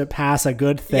 wants to pass a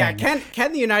good thing. Yeah,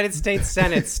 can the United States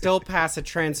Senate still pass a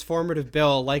transformative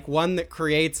bill, like one that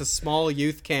creates a small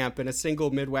youth camp in a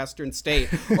single Midwestern state?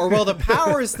 Or will the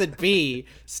powers that be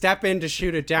step in to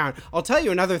shoot it down? I'll tell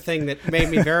you another thing that made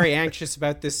me very anxious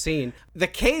about this scene. The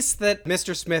case that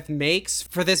Mr. Smith makes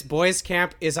for this boys'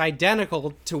 camp is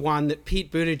identical to one that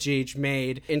Pete Buttigieg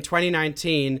made in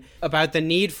 2019 about the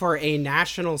need for a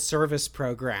national service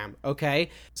program, okay?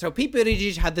 So Pete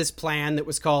Buttigieg had this plan that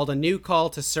was called A New Call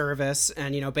to Service,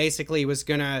 and, basically was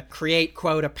going to create,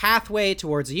 quote, a pathway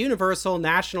towards a universal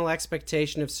national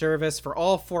expectation of service for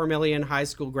all 4 million high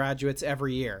school graduates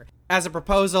every year. As a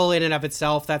proposal in and of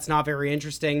itself, that's not very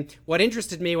interesting. What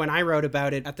interested me when I wrote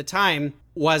about it at the time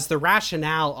was the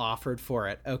rationale offered for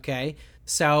it, okay?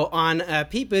 So on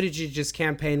Pete Buttigieg's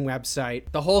campaign website,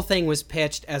 the whole thing was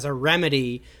pitched as a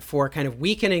remedy for kind of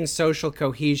weakening social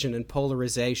cohesion and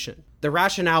polarization. The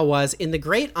rationale was, in the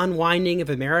great unwinding of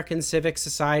American civic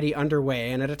society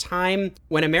underway, and at a time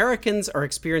when Americans are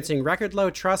experiencing record low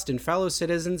trust in fellow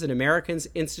citizens and Americans'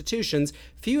 institutions,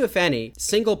 few, if any,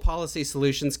 single policy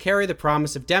solutions carry the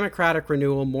promise of democratic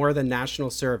renewal more than national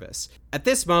service. At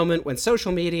this moment, when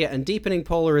social media and deepening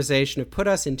polarization have put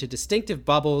us into distinctive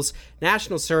bubbles,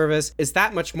 national service is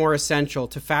that much more essential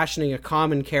to fashioning a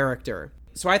common character.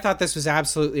 So I thought this was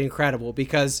absolutely incredible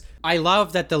because I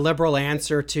love that the liberal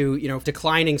answer to,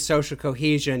 declining social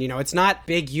cohesion, it's not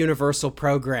big universal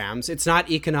programs. It's not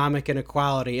economic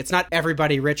inequality. It's not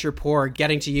everybody, rich or poor,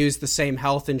 getting to use the same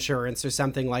health insurance or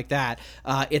something like that.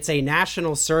 It's a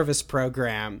national service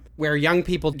program where young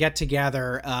people get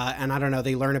together and, I don't know,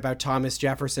 they learn about Thomas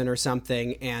Jefferson or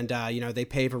something and, they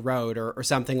pave a road or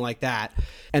something like that.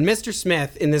 And Mr.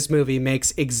 Smith in this movie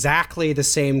makes exactly the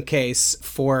same case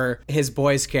for his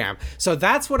boys' camp. So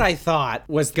that's what I thought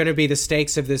was going to be the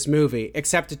stakes of this movie,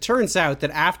 except it turns out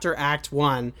that after Act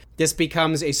 1, this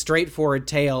becomes a straightforward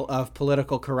tale of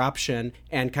political corruption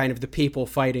and kind of the people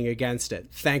fighting against it,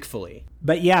 thankfully.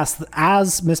 But yes,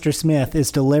 as Mr. Smith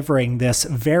is delivering this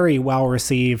very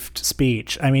well-received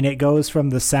speech, I mean, it goes from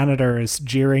the senators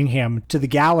jeering him to the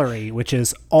gallery, which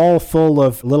is all full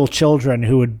of little children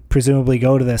who would presumably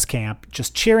go to this camp,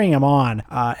 just cheering him on.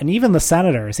 And even the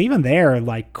senators, even their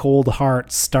cold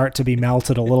hearts start to be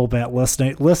melted a little bit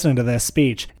listening to this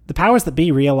speech. The powers that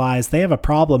be realize they have a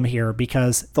problem here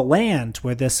because the land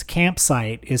where this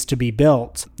campsite is to be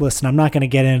built, listen, I'm not going to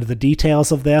get into the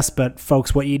details of this, but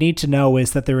folks, what you need to know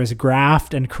is that there is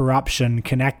graft and corruption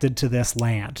connected to this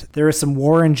land. There is some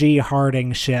Warren G.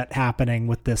 Harding shit happening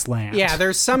with this land. Yeah,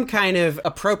 there's some kind of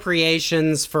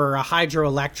appropriations for a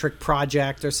hydroelectric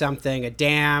project or something, a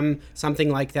dam, something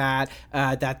like that,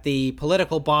 that the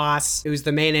political boss, who's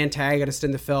the main antagonist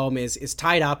in the film, is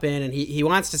tied up in, and he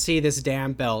wants to see this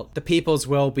dam built. The people's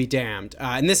will be damned.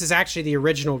 And this is actually the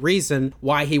original reason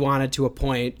why he wanted to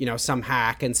appoint, some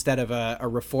hack instead of a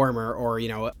reformer or,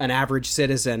 an average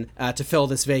citizen to fill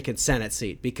this vacant Senate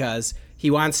seat, because he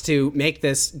wants to make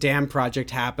this dam project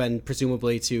happen,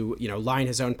 presumably to, line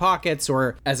his own pockets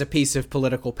or as a piece of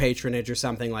political patronage or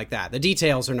something like that. The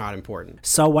details are not important.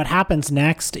 So what happens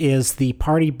next is the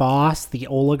party boss, the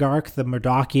oligarch, the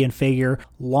Murdochian figure,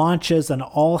 launches an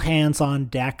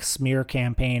all-hands-on-deck smear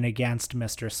campaign against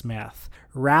Mr. Smith,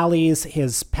 rallies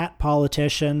his pet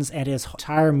politicians and his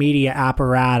entire media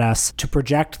apparatus to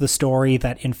project the story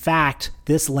that, in fact,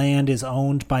 this land is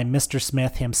owned by Mr.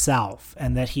 Smith himself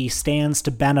and that he stands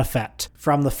to benefit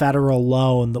from the federal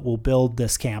loan that will build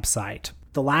this campsite.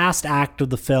 The last act of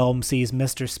the film sees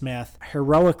Mr. Smith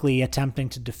heroically attempting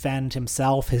to defend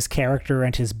himself, his character,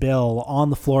 and his bill on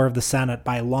the floor of the Senate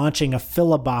by launching a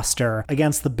filibuster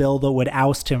against the bill that would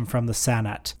oust him from the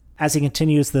Senate. As he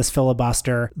continues this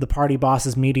filibuster, the party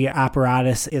boss's media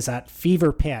apparatus is at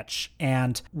fever pitch,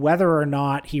 and whether or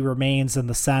not he remains in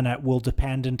the Senate will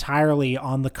depend entirely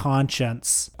on the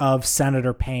conscience of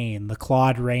Senator Payne, the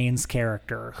Claude Rains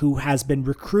character, who has been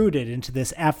recruited into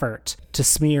this effort to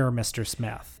smear Mr.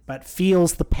 Smith, but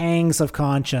feels the pangs of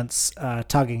conscience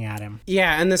tugging at him.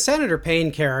 Yeah, and the Senator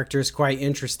Payne character is quite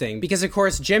interesting because, of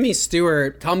course, Jimmy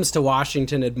Stewart comes to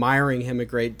Washington admiring him a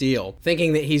great deal,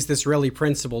 thinking that he's this really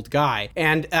principled guy.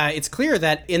 And it's clear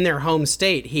that in their home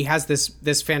state, he has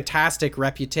this fantastic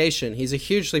reputation. He's a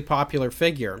hugely popular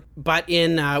figure. But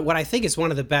in what I think is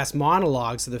one of the best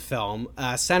monologues of the film,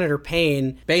 Senator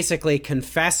Payne basically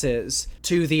confesses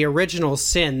to the original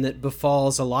sin that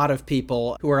befalls a lot of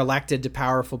people who are elected to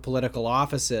powerful political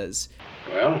offices.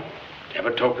 Well,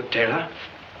 ever talk with Taylor?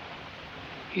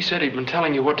 He said he'd been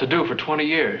telling you what to do for 20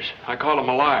 years. I call him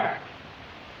a liar.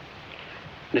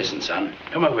 Listen, son,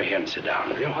 come over here and sit down,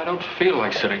 will you? I don't feel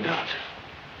like sitting down.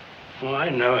 Well, I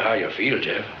know how you feel,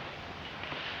 Jeff.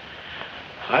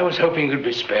 I was hoping you'd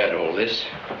be spared all this.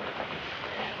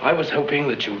 I was hoping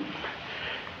that you'd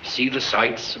see the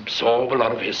sights, absorb a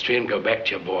lot of history, and go back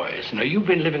to your boys. Now, you've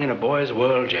been living in a boy's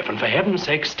world, Jeff, and for heaven's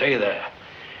sake, stay there.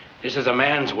 This is a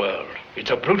man's world.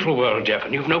 It's a brutal world, Jeff,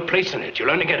 and you've no place in it.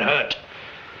 You'll only get hurt.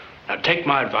 Now, take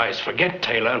my advice. Forget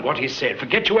Taylor and what he said.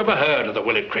 Forget you ever heard of the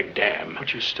Willett Creek Dam.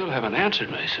 But you still haven't answered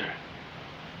me, sir.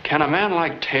 Can a man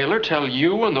like Taylor tell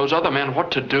you and those other men what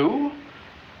to do?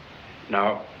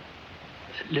 Now,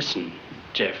 listen,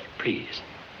 Jeff, please.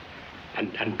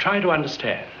 And try to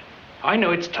understand. I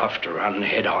know it's tough to run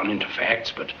head-on into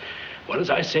facts, but, well, as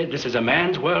I said, this is a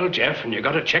man's world, Jeff, and you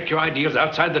got to check your ideals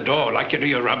outside the door like you do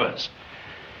your rubbers.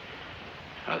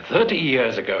 Now, 30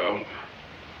 years ago,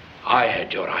 I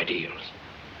had your ideals.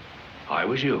 I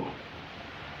was you.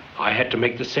 I had to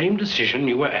make the same decision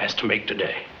you were asked to make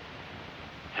today.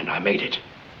 And I made it.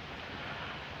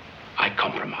 I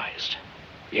compromised.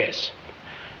 Yes.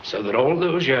 So that all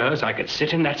those years I could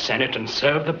sit in that Senate and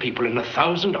serve the people in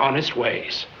 1,000 honest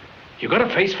ways. You got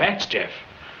to face facts, Jeff.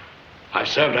 I've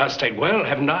served our state well,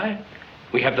 haven't I?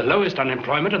 We have the lowest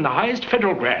unemployment and the highest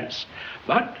federal grants.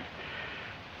 But,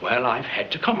 well, I've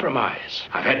had to compromise.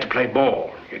 I've had to play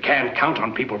ball. You can't count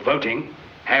on people voting.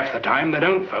 Half the time, they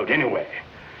don't vote anyway.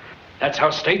 That's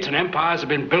how states and empires have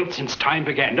been built since time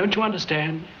began. Don't you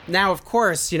understand? Now, of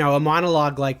course, a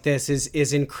monologue like this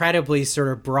is incredibly sort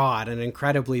of broad and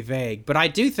incredibly vague, but I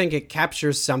do think it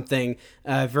captures something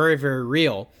very, very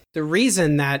real. The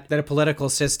reason that a political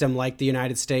system like the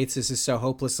United States is so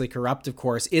hopelessly corrupt, of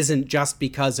course, isn't just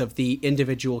because of the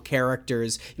individual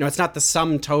characters. It's not the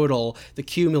sum total, the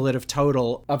cumulative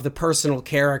total of the personal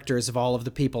characters of all of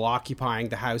the people occupying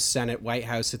the House, Senate, White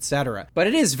House, etc. But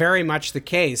it is very much the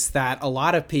case that a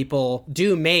lot of people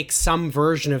do make some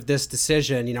version of this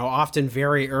decision, often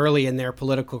very early in their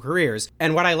political careers.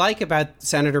 And what I like about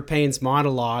Senator Payne's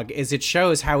monologue is it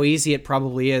shows how easy it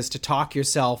probably is to talk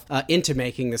yourself into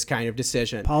making this kind of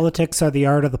decision. Politics are the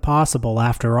art of the possible,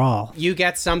 after all. You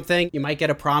get something, you might get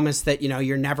a promise that,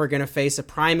 you're never going to face a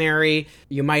primary.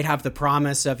 You might have the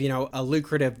promise of, a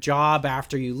lucrative job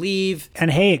after you leave.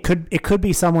 And hey, it could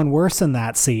be someone worse in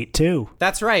that seat, too.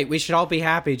 That's right. We should all be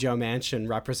happy Joe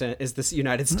Manchin is the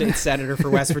United States Senator for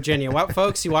West Virginia. What,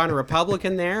 folks? You want a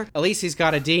Republican there? At least he's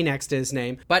got a D next to his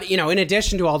name. But, in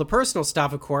addition to all the personal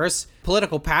stuff, of course,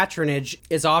 political patronage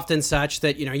is often such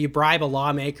that, you bribe a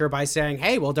lawmaker by saying,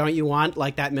 hey, well, don't you want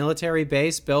like that military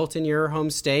base built in your home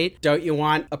state? Don't you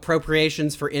want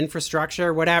appropriations for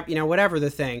infrastructure? Whatever the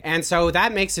thing. And so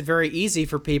that makes it very easy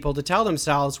for people to tell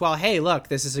themselves, well, hey, look,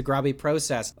 this is a grubby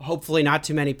process. Hopefully not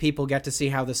too many people get to see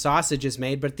how the sausage is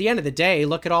made. But at the end of the day,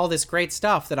 look at all this great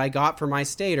stuff that I got for my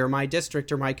state or my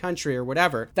district or my country or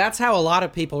whatever. That's how a lot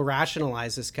of people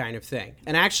rationalize this kind of thing.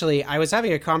 And actually, I was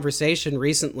having a conversation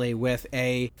recently with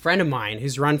a friend of mine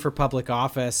who's run for public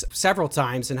office several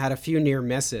times and had a few near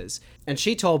misses. And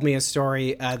she told me a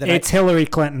story It's Hillary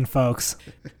Clinton, folks.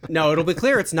 No, it'll be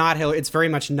clear it's not Hillary. It's very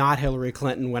much not Hillary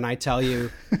Clinton when I tell you,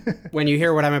 when you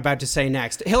hear what I'm about to say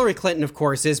next. Hillary Clinton, of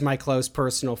course, is my close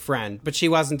personal friend, but she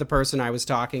wasn't the person I was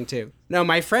talking to. No,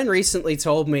 my friend recently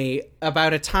told me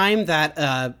about a time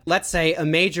that, let's say, a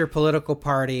major political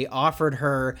party offered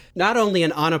her not only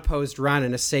an unopposed run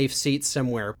in a safe seat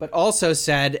somewhere, but also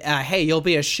said, hey, you'll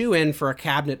be a shoo-in for a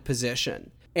cabinet position.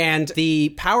 And the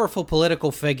powerful political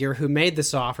figure who made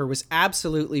this offer was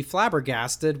absolutely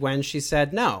flabbergasted when she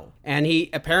said no. And he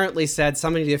apparently said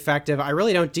something to the effect of, I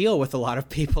really don't deal with a lot of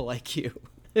people like you.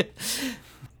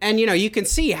 And, you can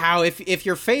see how if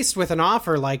you're faced with an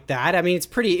offer like that, I mean,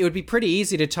 it would be pretty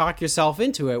easy to talk yourself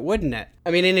into it, wouldn't it? I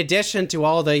mean, in addition to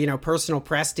all the, personal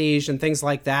prestige and things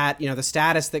like that, the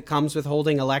status that comes with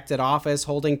holding elected office,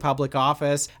 holding public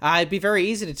office, it'd be very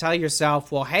easy to tell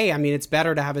yourself, well, hey, I mean, it's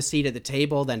better to have a seat at the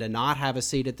table than to not have a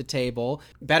seat at the table.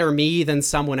 Better me than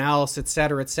someone else, et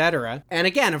cetera, et cetera. And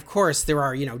again, of course, there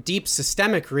are, deep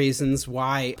systemic reasons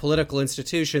why political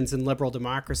institutions in liberal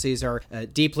democracies are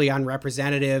deeply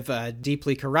unrepresentative,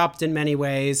 deeply corrupt in many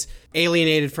ways,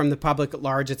 alienated from the public at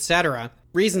large, etc.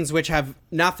 Reasons which have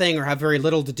nothing or have very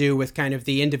little to do with kind of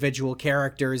the individual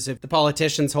characters of the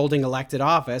politicians holding elected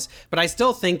office. But I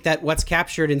still think that what's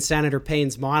captured in Senator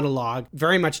Payne's monologue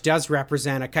very much does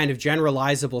represent a kind of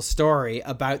generalizable story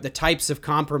about the types of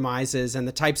compromises and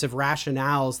the types of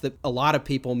rationales that a lot of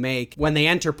people make when they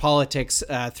enter politics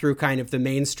through kind of the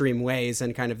mainstream ways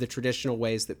and kind of the traditional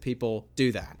ways that people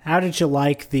do that. How did you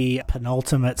like the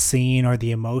penultimate scene or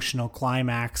the emotional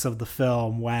climax of the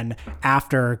film when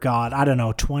after,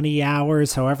 20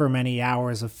 hours, however many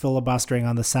hours of filibustering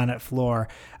on the Senate floor,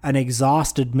 an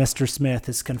exhausted Mr. Smith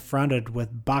is confronted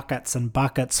with buckets and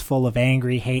buckets full of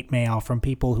angry hate mail from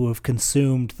people who have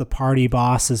consumed the party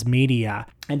boss's media.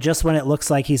 And just when it looks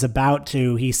like he's about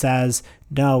to, he says,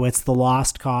 no, it's the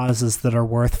lost causes that are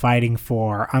worth fighting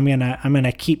for. I'm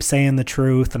gonna keep saying the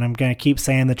truth, and I'm gonna keep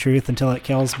saying the truth until it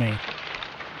kills me.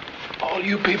 All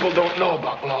you people don't know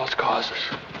about lost causes.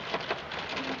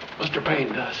 Mr.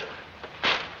 Payne does.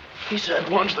 He said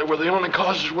once they were the only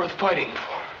causes worth fighting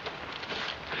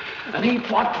for. And he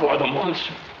fought for them once.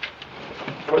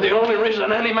 For the only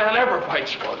reason any man ever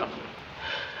fights for them.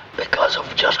 Because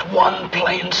of just one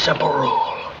plain, simple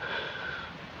rule.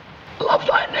 Love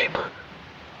thy neighbor.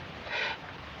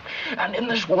 And in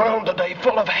this world today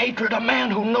full of hatred, a man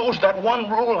who knows that one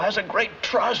rule has a great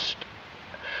trust.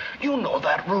 You know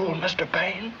that rule, Mr.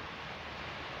 Payne.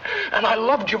 And I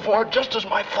loved you for it just as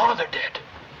my father did.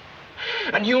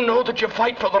 And you know that you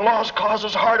fight for the lost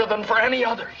causes harder than for any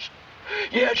others.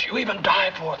 Yes, you even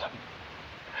die for them.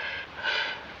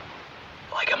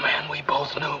 Like a man we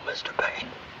both knew, Mr. Payne.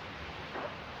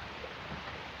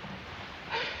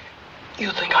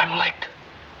 You think I'm licked?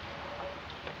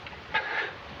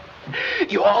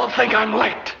 You all think I'm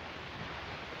licked.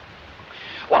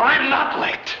 Well, I'm not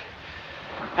licked.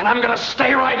 And I'm gonna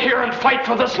stay right here and fight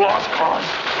for this lost cause.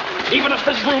 Even if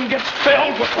this room gets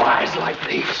filled with lies like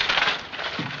these.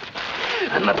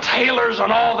 and the tailors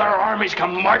and all their armies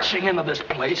come marching into this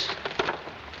place,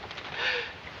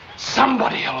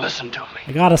 somebody will listen to me.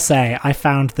 I gotta say, I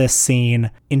found this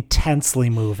scene intensely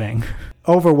moving.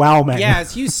 Overwhelming. Yeah,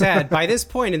 as you said, by this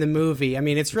point in the movie, I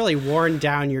mean, it's really worn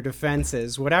down your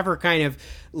defenses. Whatever kind of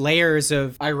layers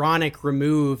of ironic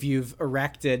remove you've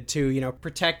erected to,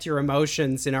 protect your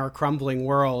emotions in our crumbling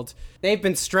world, they've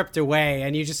been stripped away,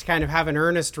 and you just kind of have an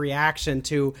earnest reaction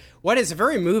to what is a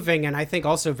very moving and I think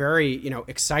also very,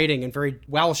 exciting and very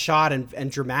well shot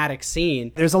and dramatic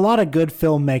scene. There's a lot of good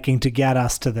filmmaking to get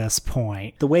us to this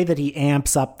point. The way that he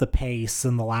amps up the pace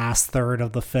in the last third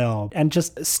of the film, and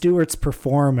just Stewart's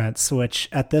performance, which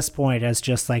at this point has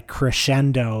just like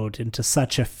crescendoed into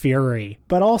such a fury.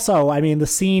 But also, I mean, the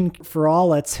scene, for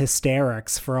all its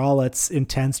hysterics, for all its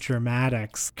intense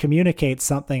dramatics, communicates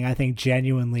something I think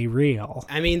genuinely real.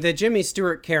 I mean, the Jimmy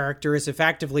Stewart character is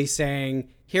effectively saying,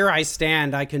 here I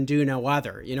stand, I can do no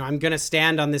other. I'm going to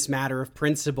stand on this matter of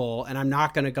principle, and I'm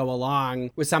not going to go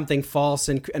along with something false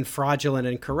and fraudulent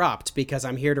and corrupt, because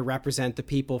I'm here to represent the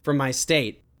people from my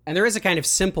state. And there is a kind of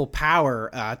simple power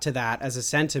to that as a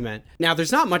sentiment. Now,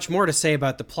 there's not much more to say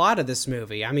about the plot of this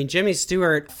movie. I mean, Jimmy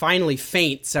Stewart finally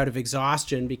faints out of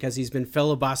exhaustion because he's been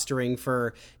filibustering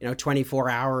for, 24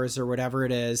 hours or whatever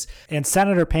it is. And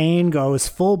Senator Payne goes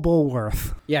full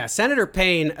Bulworth. Yeah, Senator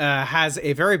Payne has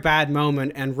a very bad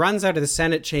moment and runs out of the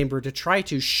Senate chamber to try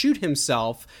to shoot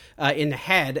himself in the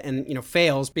head and,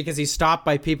 fails because he's stopped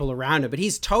by people around him. But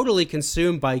he's totally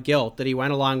consumed by guilt that he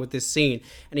went along with this scene.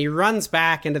 And he runs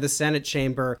back into the Senate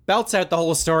chamber, belts out the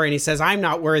whole story, and he says, I'm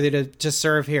not worthy to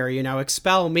serve here,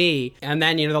 expel me. And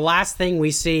then, the last thing we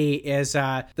see is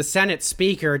the Senate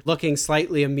speaker looking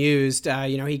slightly amused.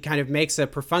 He kind of makes a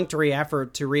perfunctory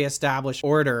effort to reestablish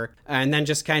order and then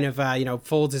just kind of,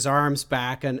 folds his arms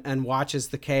back and watches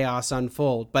the chaos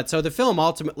unfold. But so the film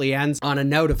ultimately ends on a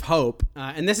note of hope.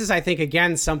 And this is, I think,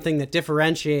 again, something that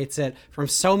differentiates it from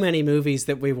so many movies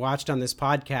that we've watched on this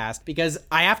podcast, because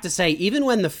I have to say, even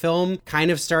when the film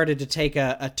kind of started to take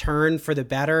a turn for the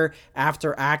better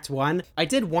after Act 1, I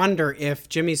did wonder if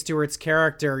Jimmy Stewart's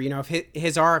character, if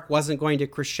his arc wasn't going to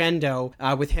crescendo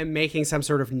with him making some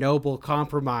sort of noble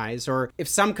compromise, or if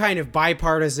some kind of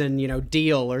bipartisan,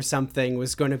 deal or something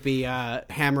was going to be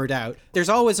hammered out. There's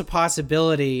always a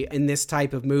possibility in this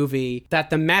type of movie that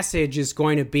the message is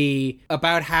going to be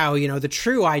about how, the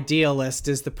true idealist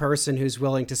is the person who's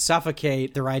willing to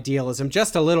suffocate their idealism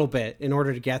just a little bit in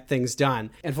order to get things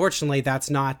done. Unfortunately, that's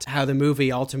not how the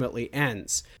movie ultimately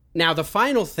ends. Now, the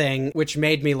final thing which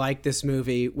made me like this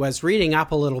movie was reading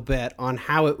up a little bit on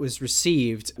how it was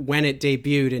received when it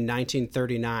debuted in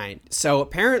 1939. So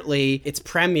apparently its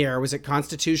premiere was at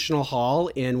Constitutional Hall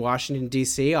in Washington,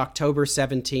 D.C., October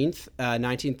 17th,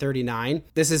 1939.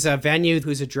 This is a venue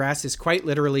whose address is quite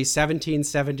literally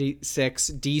 1776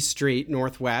 D Street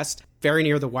Northwest, very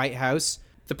near the White House.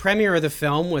 The premiere of the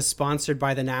film was sponsored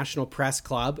by the National Press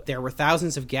Club. There were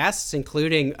thousands of guests,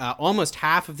 including almost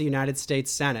half of the United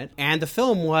States Senate, and the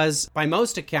film was, by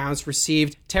most accounts,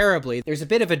 received terribly. There's a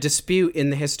bit of a dispute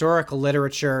in the historical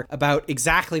literature about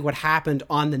exactly what happened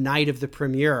on the night of the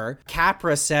premiere.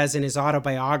 Capra says in his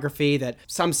autobiography that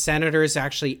some senators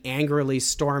actually angrily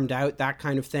stormed out, that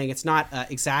kind of thing. It's not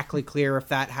exactly clear if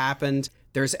that happened.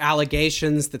 There's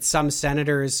allegations that some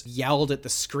senators yelled at the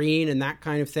screen and that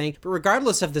kind of thing. But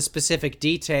regardless of the specific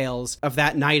details of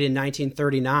that night in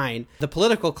 1939, the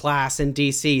political class in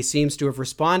D.C. seems to have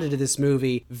responded to this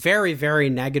movie very, very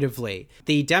negatively.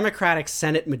 The Democratic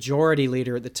Senate Majority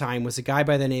Leader at the time was a guy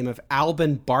by the name of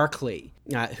Alben Barkley,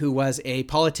 who was a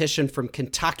politician from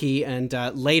Kentucky and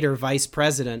later vice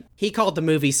president. He called the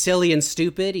movie silly and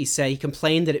stupid. He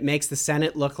complained that it makes the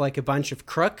Senate look like a bunch of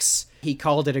crooks. He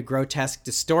called it a grotesque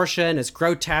distortion, as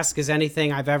grotesque as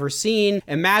anything I've ever seen.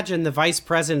 Imagine the Vice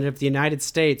President of the United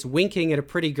States winking at a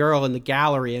pretty girl in the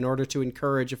gallery in order to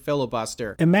encourage a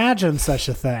filibuster. Imagine such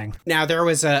a thing. Now, there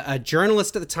was a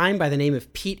journalist at the time by the name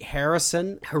of Pete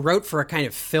Harrison who wrote for a kind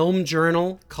of film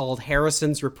journal called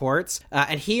Harrison's Reports,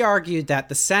 and he argued that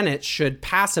the Senate should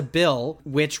pass a bill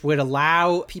which would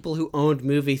allow people who owned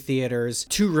movie theaters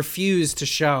to refuse to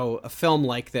show a film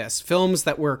like this, films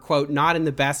that were, quote, not in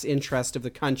the best interest of the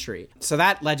country. So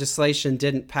that legislation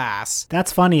didn't pass.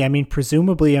 That's funny. I mean,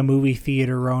 presumably a movie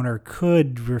theater owner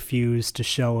could refuse to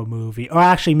show a movie. Oh,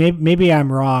 actually, maybe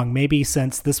I'm wrong. Maybe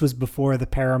since this was before the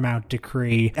Paramount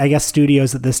decree, I guess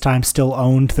studios at this time still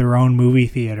owned their own movie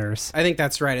theaters. I think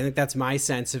that's right. I think that's my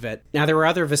sense of it. Now, there were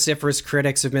other vociferous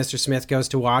critics of Mr. Smith Goes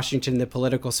to Washington in the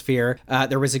political sphere.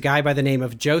 There was a guy by the name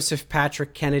of Joseph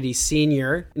Patrick Kennedy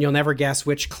Sr., and you'll never guess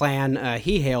which clan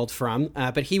he hailed from,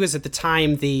 but he was at the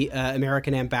time the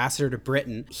American ambassador to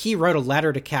Britain. He wrote a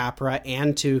letter to Capra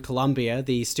and to Columbia,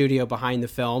 the studio behind the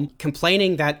film,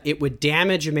 complaining that it would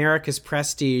damage America's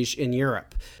prestige in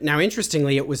Europe. Now,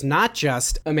 interestingly, it was not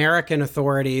just American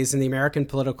authorities and the American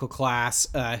political class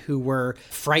who were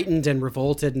frightened and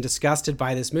revolted and disgusted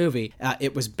by this movie.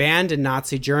 It was banned in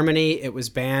Nazi Germany. It was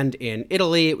banned in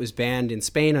Italy. It was banned in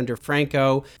Spain under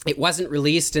Franco. It wasn't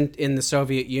released in the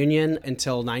Soviet Union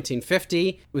until 1950.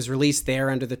 It was released there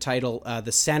under the title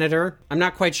The Senator. I'm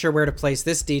not quite sure where to place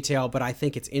this detail, but I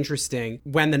think it's interesting.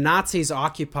 When the Nazis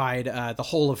occupied the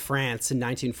whole of France in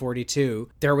 1942,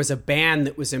 there was a ban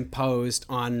that was imposed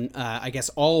on, I guess,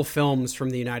 all films from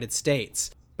the United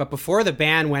States. But before the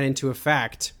ban went into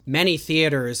effect, many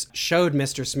theaters showed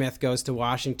Mr. Smith Goes to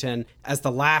Washington as the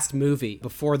last movie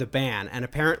before the ban. And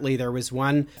apparently there was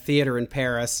one theater in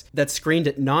Paris that screened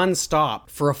it nonstop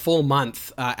for a full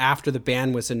month after the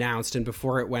ban was announced and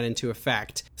before it went into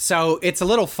effect. So it's a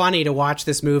little funny to watch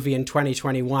this movie in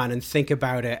 2021 and think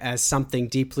about it as something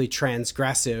deeply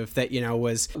transgressive that, you know,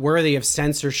 was worthy of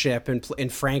censorship in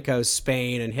Franco's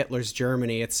Spain and Hitler's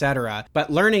Germany, etc. But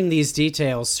learning these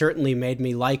details certainly made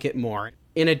me like it more.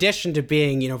 In addition to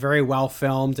being, you know, very well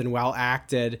filmed and well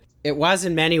acted, it was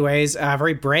in many ways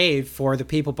very brave for the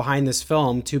people behind this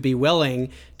film to be willing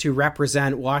to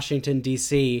represent Washington,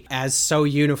 D.C. as so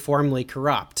uniformly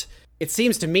corrupt. It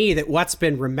seems to me that what's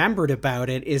been remembered about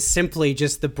it is simply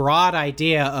just the broad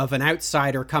idea of an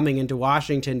outsider coming into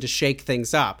Washington to shake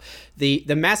things up. The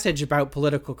message about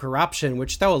political corruption,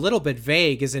 which though a little bit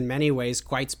vague, is in many ways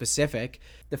quite specific.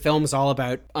 The film's all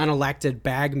about unelected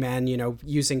bagmen, you know,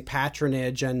 using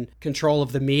patronage and control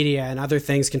of the media and other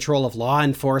things, control of law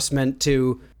enforcement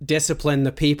to discipline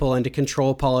the people and to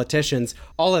control politicians.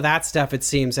 All of that stuff, it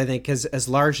seems, I think, has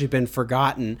largely been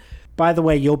forgotten. By the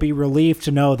way, you'll be relieved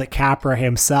to know that Capra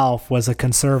himself was a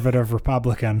conservative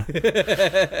Republican.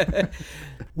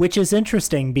 Which is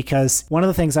interesting because one of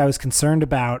the things I was concerned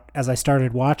about as I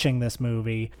started watching this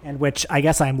movie, and which I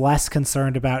guess I'm less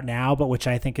concerned about now, but which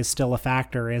I think is still a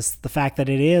factor, is the fact that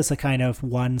it is a kind of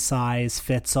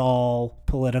one-size-fits-all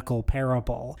political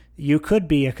parable. You could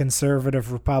be a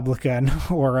conservative Republican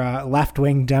or a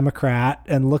left-wing Democrat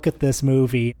and look at this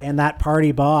movie, and that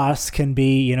party boss can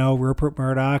be, you know, Rupert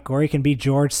Murdoch, or he can be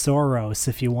George Soros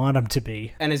if you want him to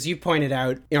be. And as you pointed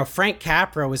out, you know, Frank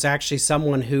Capra was actually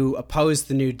someone who opposed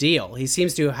the New Deal. He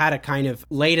seems to have had a kind of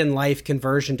late-in-life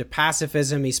conversion to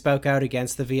pacifism. He spoke out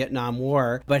against the Vietnam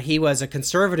War, but he was a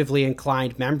conservatively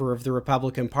inclined member of the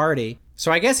Republican Party.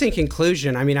 So I guess in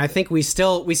conclusion, I mean, I think we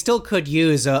still could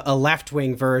use a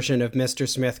left-wing version of Mr.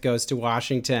 Smith Goes to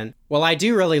Washington. Well, I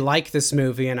do really like this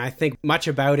movie, and I think much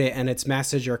about it and its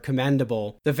message are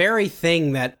commendable. The very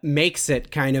thing that makes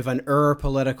it kind of an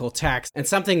political text, and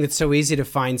something that's so easy to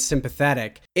find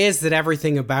sympathetic, is that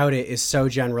everything about it is so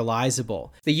generalizable.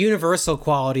 The universal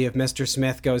quality of Mr.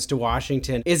 Smith Goes to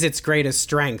Washington is its greatest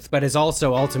strength, but is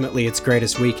also ultimately its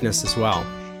greatest weakness as well.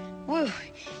 Woo.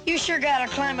 You sure gotta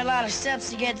climb a lot of steps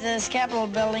to get to this Capitol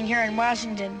building here in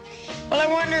Washington. Well, I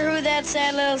wonder who that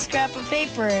sad little scrap of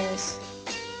paper is.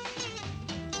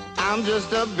 I'm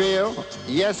just a bill.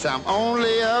 Yes, I'm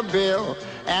only a bill.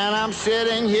 And I'm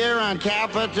sitting here on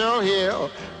Capitol Hill.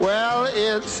 Well,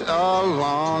 it's a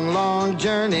long, long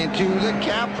journey to the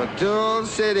capital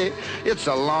city. It's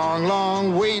a long,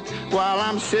 long wait while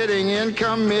I'm sitting in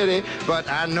committee. But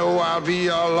I know I'll be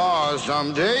a law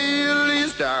someday. At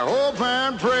least I hope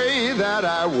and pray that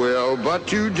I will. But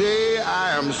today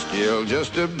I am still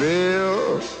just a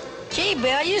bill. Gee,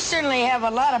 Bill, you certainly have a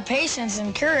lot of patience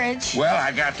and courage. Well,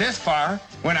 I got this far.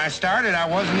 When I started, I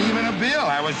wasn't even a bill.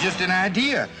 I was just an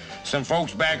idea. Some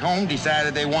folks back home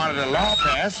decided they wanted a law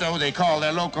passed, so they called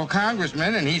their local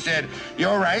congressman, and he said,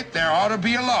 "You're right, there ought to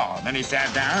be a law." Then he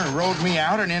sat down and wrote me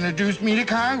out and introduced me to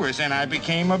Congress, and I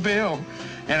became a bill.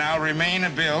 And I'll remain a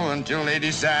bill until they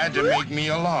decide to make me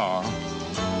a law.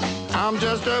 I'm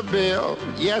just a bill.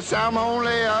 Yes, I'm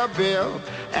only a bill.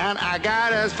 And I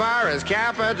got as far as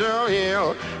Capitol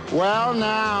Hill. Well,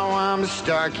 now I'm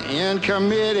stuck in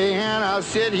committee, and I'll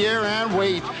sit here and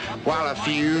wait while a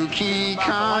few key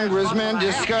congressmen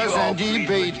discuss and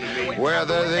debate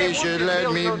whether they should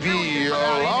let me be a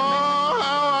law.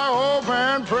 I hope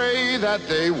and pray that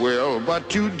they will. But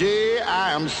today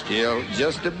I am still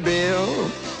just a bill.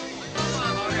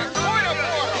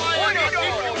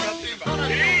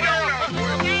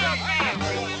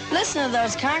 Listen to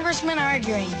those congressmen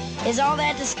arguing. Is all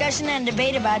that discussion and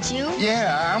debate about you?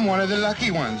 Yeah, I'm one of the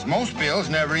lucky ones. Most bills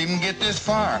never even get this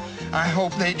far. I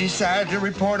hope they decide to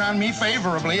report on me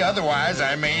favorably, otherwise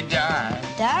I may die.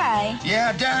 Die?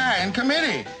 Yeah, die in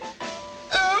committee.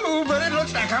 Oh! too, but it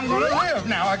looks like I'm going to live.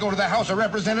 Now I go to the House of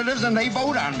Representatives and they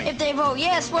vote on me. If they vote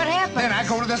yes, what happens? Then I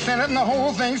go to the Senate and the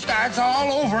whole thing starts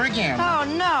all over again. Oh,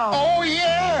 no. Oh,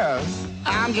 yes.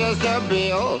 I'm just a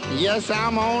bill. Yes,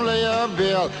 I'm only a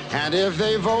bill. And if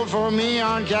they vote for me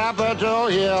on Capitol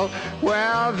Hill,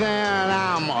 well, then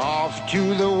I'm off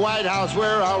to the White House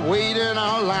where I'll wait in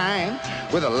a line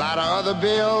with a lot of other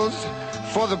bills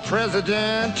for the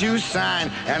president to sign.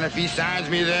 And if he signs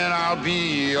me, then I'll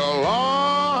be along.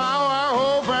 How I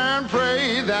hope and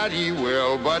pray that he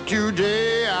will. But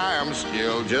today I am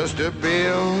still just a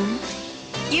bill.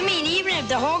 You mean even if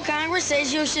the whole Congress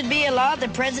says you should be a law, the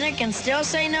president can still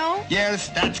say no? Yes,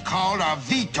 that's called a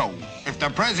veto. If the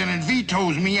president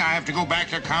vetoes me, I have to go back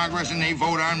to Congress and they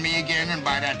vote on me again, and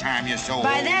by that time you're so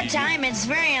By old. that time, it's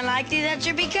very unlikely that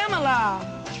you become a law.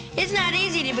 It's not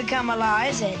easy to become a law,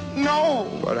 is it? No,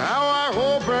 but how I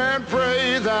hope and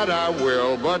pray that I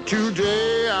will. But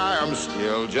today I am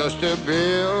still just a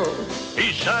bill.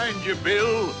 He signed your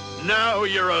bill. Now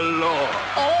you're a law.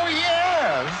 Oh,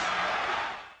 yes.